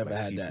phase where never like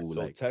had people that. So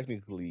like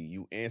technically,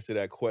 you answer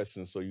that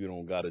question so you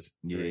don't gotta.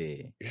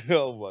 yeah.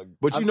 Oh my.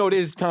 But you know,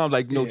 there's times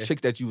like, you know,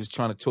 chicks that you was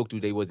trying to talk to,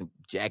 they wasn't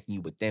jacking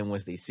you, but then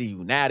once they see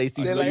you, now they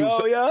see They're you. like, you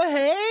 "Oh, yo,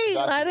 hey,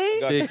 buddy."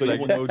 chicks, So like,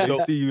 you you know, wanna-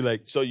 they see you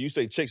like. So you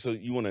say chick, so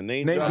you want to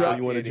name Name drop, drop. or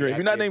you want to If drink?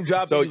 you're not name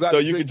dropping, So you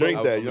gotta you can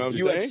drink that. You know what I'm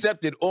You saying?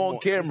 accept it Come on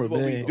camera, this is what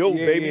we man. do,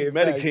 baby.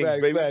 Meta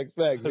Kings, baby. Facts.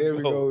 Let's There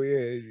we go. go.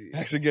 Yeah.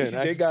 Ask again.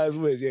 They guys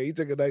wish. Yeah, he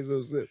took a nice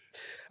little sip.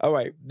 All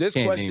right, this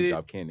Can't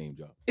question. name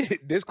drop.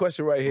 This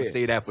question right I'm here. gonna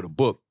say that for the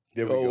book.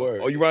 There we Oh, go.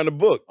 word. Oh, you writing a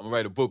book? I'm gonna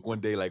write a book one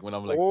day, like when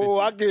I'm like.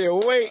 Oh, 50. I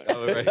can't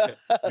wait.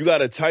 You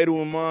got a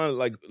title in mind?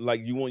 Like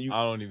you want you?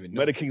 I don't even know.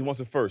 Meta Kings wants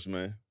it first,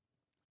 man.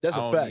 That's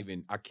a fact.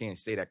 I can't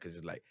say that because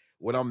it's like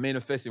what I'm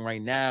manifesting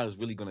right now is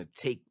really gonna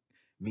take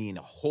me in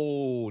a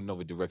whole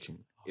nother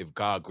direction if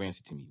God grants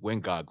it to me. When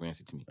God grants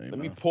it to me. Let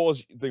me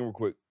pause the thing real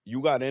quick. You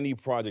got any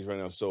projects right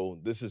now? So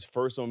this is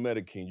first on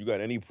Meta King. You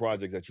got any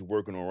projects that you're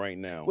working on right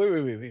now?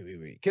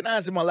 Wait. Can I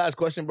answer my last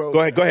question, bro? Go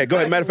ahead.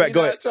 Matter of fact,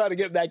 go ahead. Trying to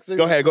get back serious.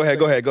 Go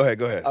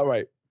ahead. All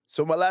right.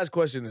 So my last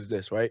question is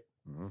this, right?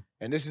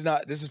 And this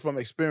is from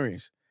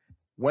experience.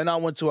 When I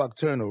went to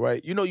Octurnal,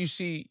 right? You know, you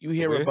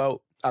hear Where?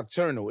 about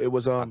Octurnal. It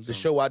was the Octurnal.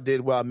 show I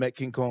did where I met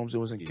King Combs. It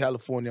was in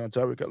California,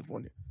 Ontario,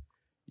 California.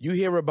 You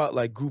hear about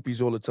like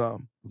groupies all the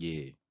time.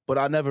 Yeah. But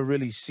I never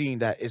really seen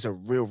that it's a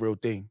real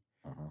thing.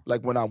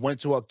 Like when I went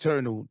to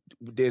Octurnal,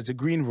 there's a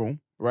green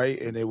room, right?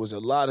 And there was a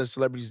lot of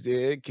celebrities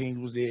there.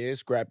 King was there,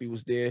 Scrappy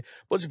was there,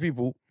 bunch of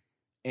people.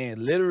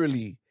 And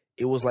literally,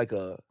 it was like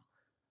a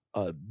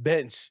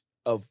bench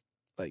of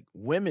like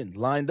women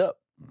lined up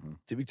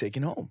to be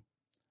taken home.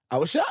 I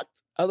was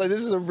shocked. I was like,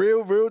 this is a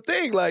real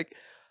thing. Like,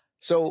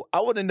 so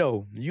I want to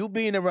know, you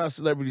being around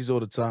celebrities all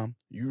the time,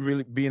 you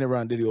really being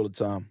around Diddy all the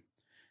time,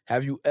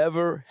 have you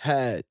ever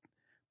had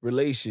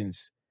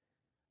relations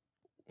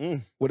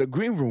with a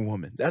green room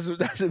woman? That's the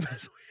best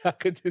way I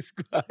could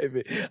describe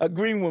it. A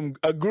green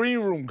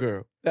room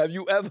girl. Have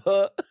you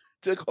ever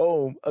took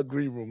home a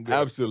green room girl?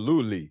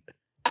 Absolutely.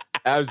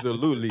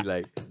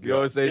 Like, you know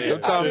what I'm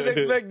saying? I didn't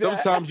expect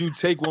that. Sometimes you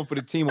take one for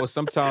the team, or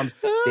sometimes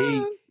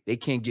they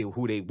can't get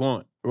who they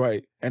want.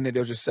 Right. And then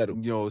they'll just settle.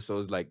 You know, so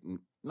it's like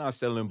not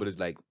settling, but it's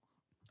like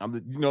I'm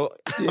the, you know,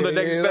 I'm Yeah, the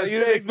next yeah, best you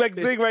didn't thing. expect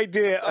to drink right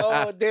there.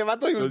 Oh, damn, I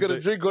thought he was going to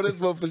drink on this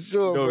one for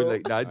sure, No, bro. it's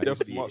like, nah, it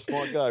definitely,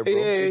 smart guy, bro.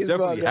 Yeah, it he's smart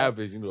definitely guy.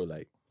 happens, you know,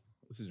 like,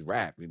 this is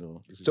rap, you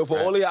know. This is So for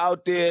rap. all of you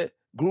out there,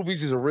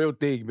 groupies is a real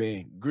thing,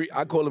 man.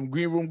 I call them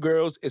green room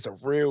girls. It's a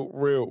real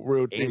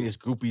And thing. it's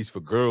groupies for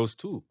girls,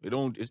 too.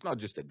 It's not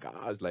just the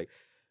guys, like,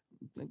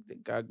 they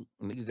got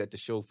niggas at the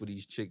show for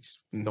these chicks.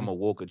 Summer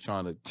Walker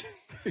trying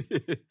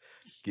to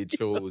get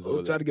chose.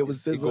 Or Trying to get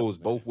with it SZA. goes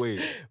both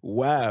ways.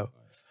 Wow.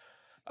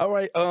 All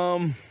right.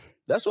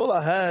 That's all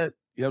I had.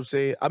 You know what I'm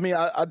saying? I mean,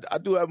 I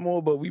do have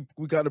more, but we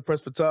kind of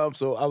pressed for time,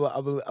 so I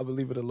will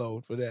leave it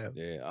alone for that.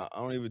 Yeah, I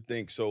don't even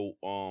think so.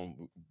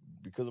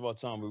 Because of our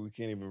time, we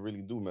can't even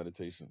really do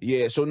meditation.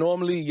 Yeah, so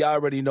normally, y'all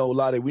already know,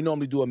 Lade, we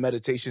normally do a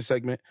meditation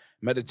segment.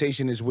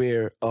 Meditation is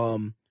where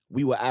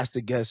we will ask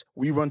the guests,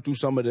 we run through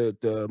some of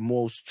the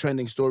most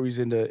trending stories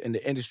in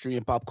the industry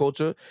and pop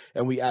culture,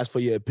 and we ask for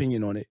your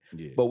opinion on it.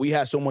 Yeah. But we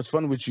had so much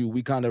fun with you,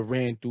 we kind of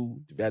ran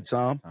through that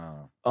time.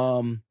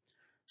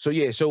 So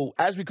yeah, so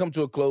as we come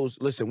to a close,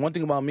 listen, one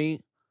thing about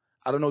me,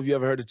 I don't know if you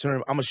ever heard the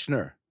term, I'm a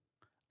schnurr.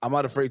 I'm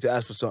not afraid to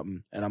ask for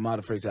something, and I'm not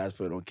afraid to ask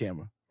for it on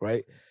camera,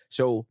 right?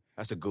 So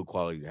that's a good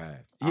quality to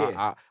have.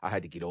 Yeah. I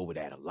had to get over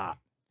that a lot.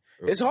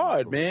 It's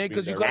hard, man,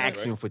 because you got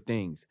action for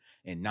things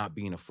and not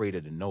being afraid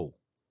of the no.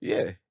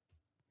 Yeah.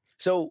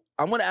 So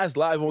I'm going to ask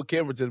live on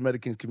camera to the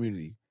Medikings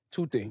community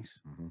 2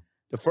 things.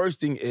 The first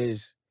thing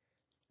is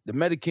the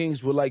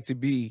Medikings would like to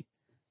be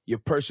your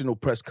personal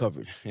press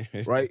coverage,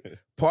 right?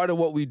 Part of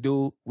what we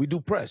do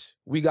press.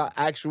 We got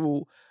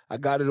actual, I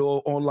got it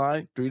all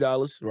online,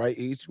 $3, right,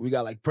 each. We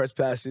got like press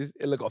passes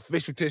and like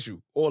official tissue,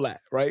 all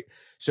that, right?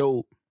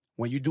 So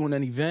when you're doing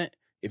an event,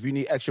 if you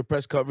need extra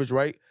press coverage,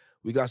 right,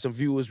 we got some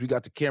viewers, we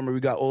got the camera, we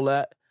got all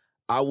that.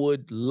 I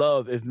would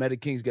love if Meta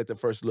Kings get the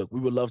first look. We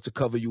would love to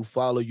cover you,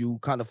 follow you,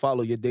 kind of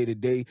follow your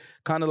day-to-day.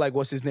 Kind of like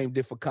what's his name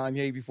did for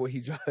Kanye before he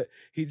dropped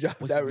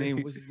What's his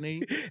name? What's his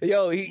name?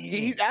 Yo,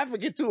 he's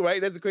African too, right?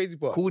 That's the crazy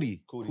part.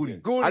 Cootie. Cootie.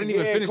 I didn't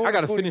even finish. I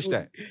gotta Cootie, finish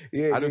that.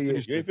 Yeah, I didn't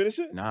finish. You ain't finish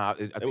it? Nah, I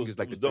think it's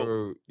like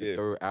the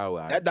third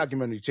hour. That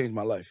documentary changed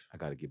my life. I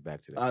gotta get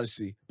back to that.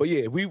 Honestly. But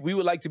yeah, we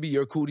would like to be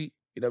your Cootie.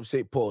 You know what I'm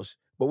saying? Pause.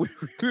 But we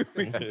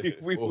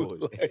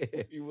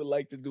would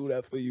like to do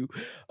that for you.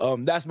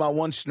 That's my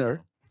one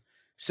snur.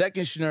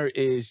 Second snur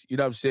is, you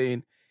know what I'm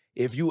saying,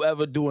 if you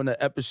ever doing an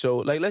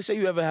episode, like let's say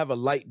you ever have a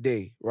light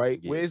day, right?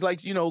 Yeah. Where it's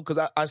like, you know,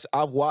 because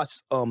I've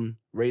watched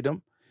Rate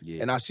 'em,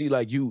 Yeah. and I see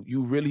like you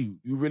really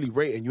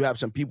rate, and you have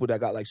some people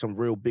that got like some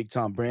real big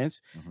time brands.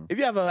 Mhm. If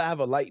you ever have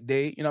a light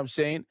day, you know what I'm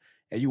saying,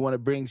 and you want to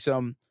bring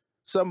some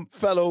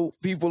fellow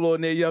people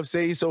on there, you know what I'm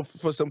saying, so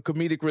for some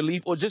comedic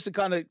relief or just to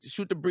kind of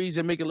shoot the breeze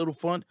and make it a little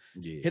fun,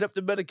 hit up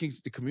the Better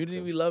Kings. The community,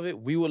 we love it.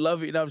 We would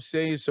love it, you know what I'm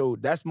saying? So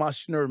that's my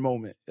schnur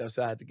moment. That's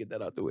how I had to get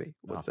that out the way.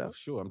 Nah, for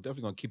sure. I'm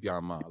definitely gonna keep y'all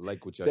in mind. I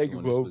like what y'all Thank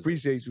doing. you, bro. This was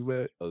Appreciate you,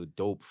 man. a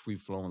dope,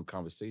 free-flowing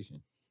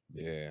conversation.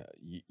 Yeah,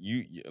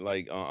 you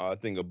like I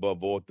think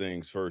above all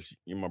things, first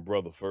you're my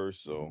brother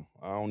first, so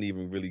I don't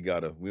even really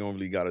we don't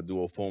really gotta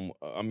do a phone.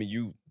 I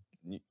mean,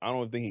 I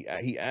don't think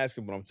he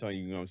asking, but I'm telling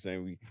you, you know what I'm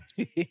saying.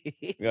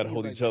 We gotta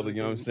hold each other, you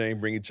know what I'm saying.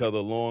 Bring each other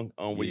along.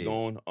 Where you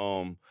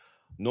going?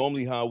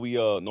 Normally how we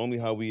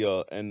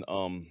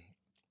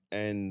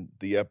end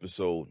the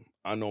episode.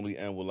 I normally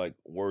end with like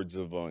words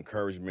of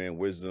encouragement,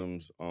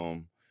 wisdoms.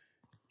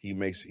 He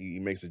makes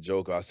a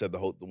joke. I said the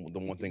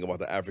one thing about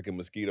the African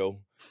mosquito,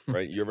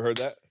 right? You ever heard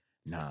that?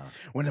 Nah.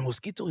 When a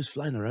mosquito is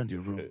flying around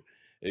your room,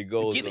 it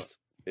goes.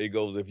 It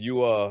goes. If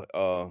you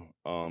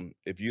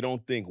if you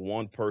don't think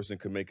one person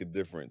can make a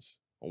difference,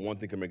 or one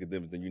thing can make a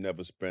difference, then you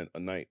never spent a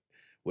night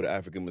with an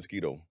African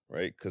mosquito,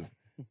 right? Because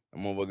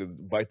motherfuckers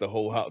bite the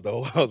whole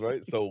house,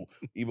 right? So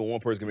even one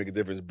person can make a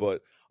difference.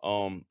 But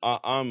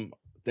I'm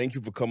thank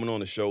you for coming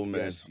on the show,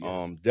 man. Yes.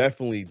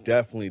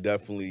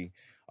 Definitely.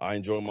 I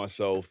enjoyed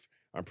myself.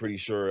 I'm pretty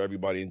sure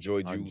everybody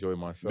enjoyed you. I enjoyed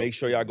myself. Make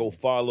sure y'all go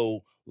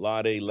follow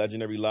Lade,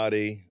 Legendary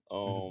Lade.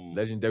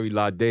 Legendary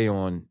Lade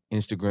on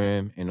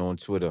Instagram and on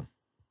Twitter.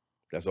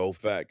 That's a whole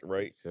fact,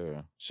 right?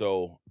 Sure.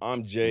 So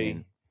I'm Jay.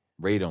 And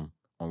Rate 'em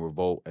on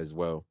Revolt as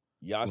well.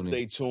 Y'all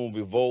stay tuned,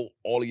 Revolt.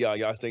 All of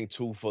y'all stay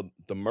tuned for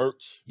the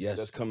merch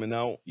that's coming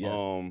out.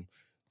 Yes.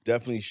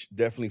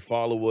 Definitely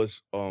follow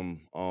us.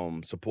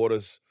 Support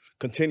us.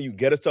 Continue.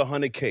 Get us to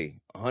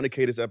 100K.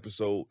 100K this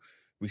episode.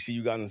 We see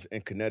you guys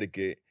in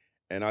Connecticut.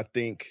 And I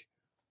think,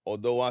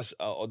 although I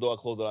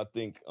close out, I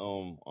think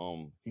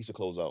he should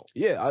close out.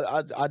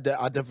 Yeah, I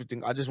definitely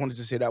think. I just wanted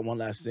to say that one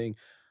last thing.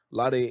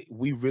 Lade,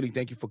 we really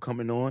thank you for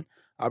coming on.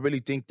 I really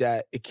think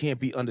that it can't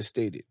be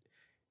understated.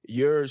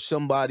 You're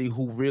somebody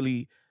who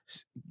really,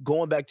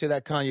 going back to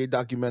that Kanye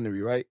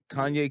documentary, right?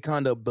 Kanye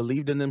kind of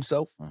believed in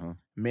himself,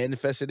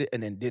 manifested it,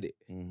 and then did it.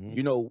 Mm-hmm.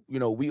 You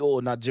know, we all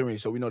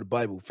Nigerians, so we know the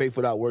Bible. Faith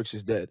without works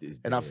is dead.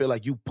 I feel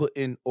like you put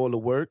in all the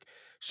work.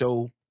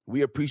 So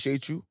we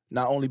appreciate you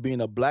not only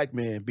being a black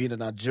man, being a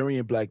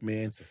Nigerian black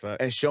man,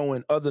 and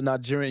showing other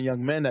Nigerian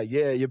young men that,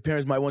 yeah, your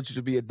parents might want you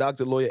to be a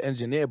doctor, lawyer,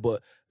 engineer,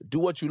 but do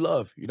what you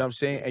love. You know what I'm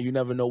saying? And you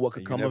never know what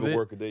could come of it. You never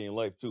work a day in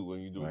life, too,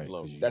 when you do what you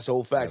love. That's a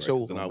whole fact. So,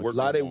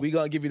 Lade, we're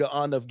going to give you the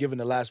honor of giving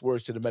the last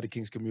words to the Meta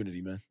Kings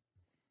community, man.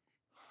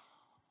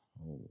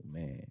 Oh,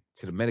 man.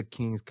 To the Meta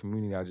Kings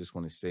community, I just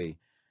want to say,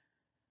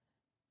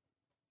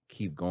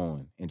 keep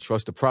going and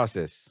trust the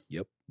process.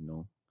 Yep. You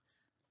know?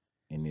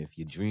 And if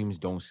your dreams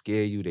don't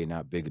scare you, they're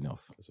not big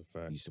enough. That's a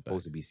fact. You're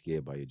supposed to be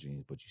scared by your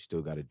dreams, but you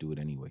still got to do it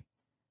anyway.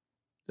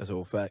 That's a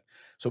whole fact.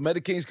 So,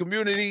 Meta Kings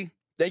community,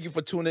 thank you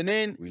for tuning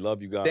in. We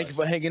love you guys. Thank you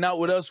for hanging out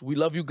with us. We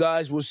love you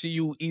guys. We'll see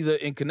you either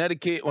in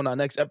Connecticut on our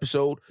next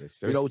episode. Yes,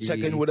 you know, check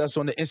in with us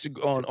on the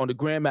Instagram, on the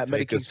gram at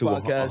Meta Kings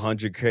Podcast.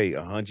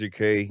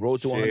 100K.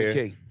 Road to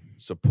 100K.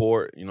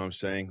 Support. You know what I'm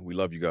saying? We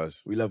love you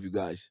guys. We love you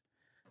guys.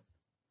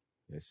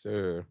 Yes,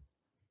 sir.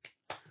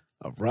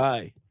 All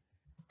right.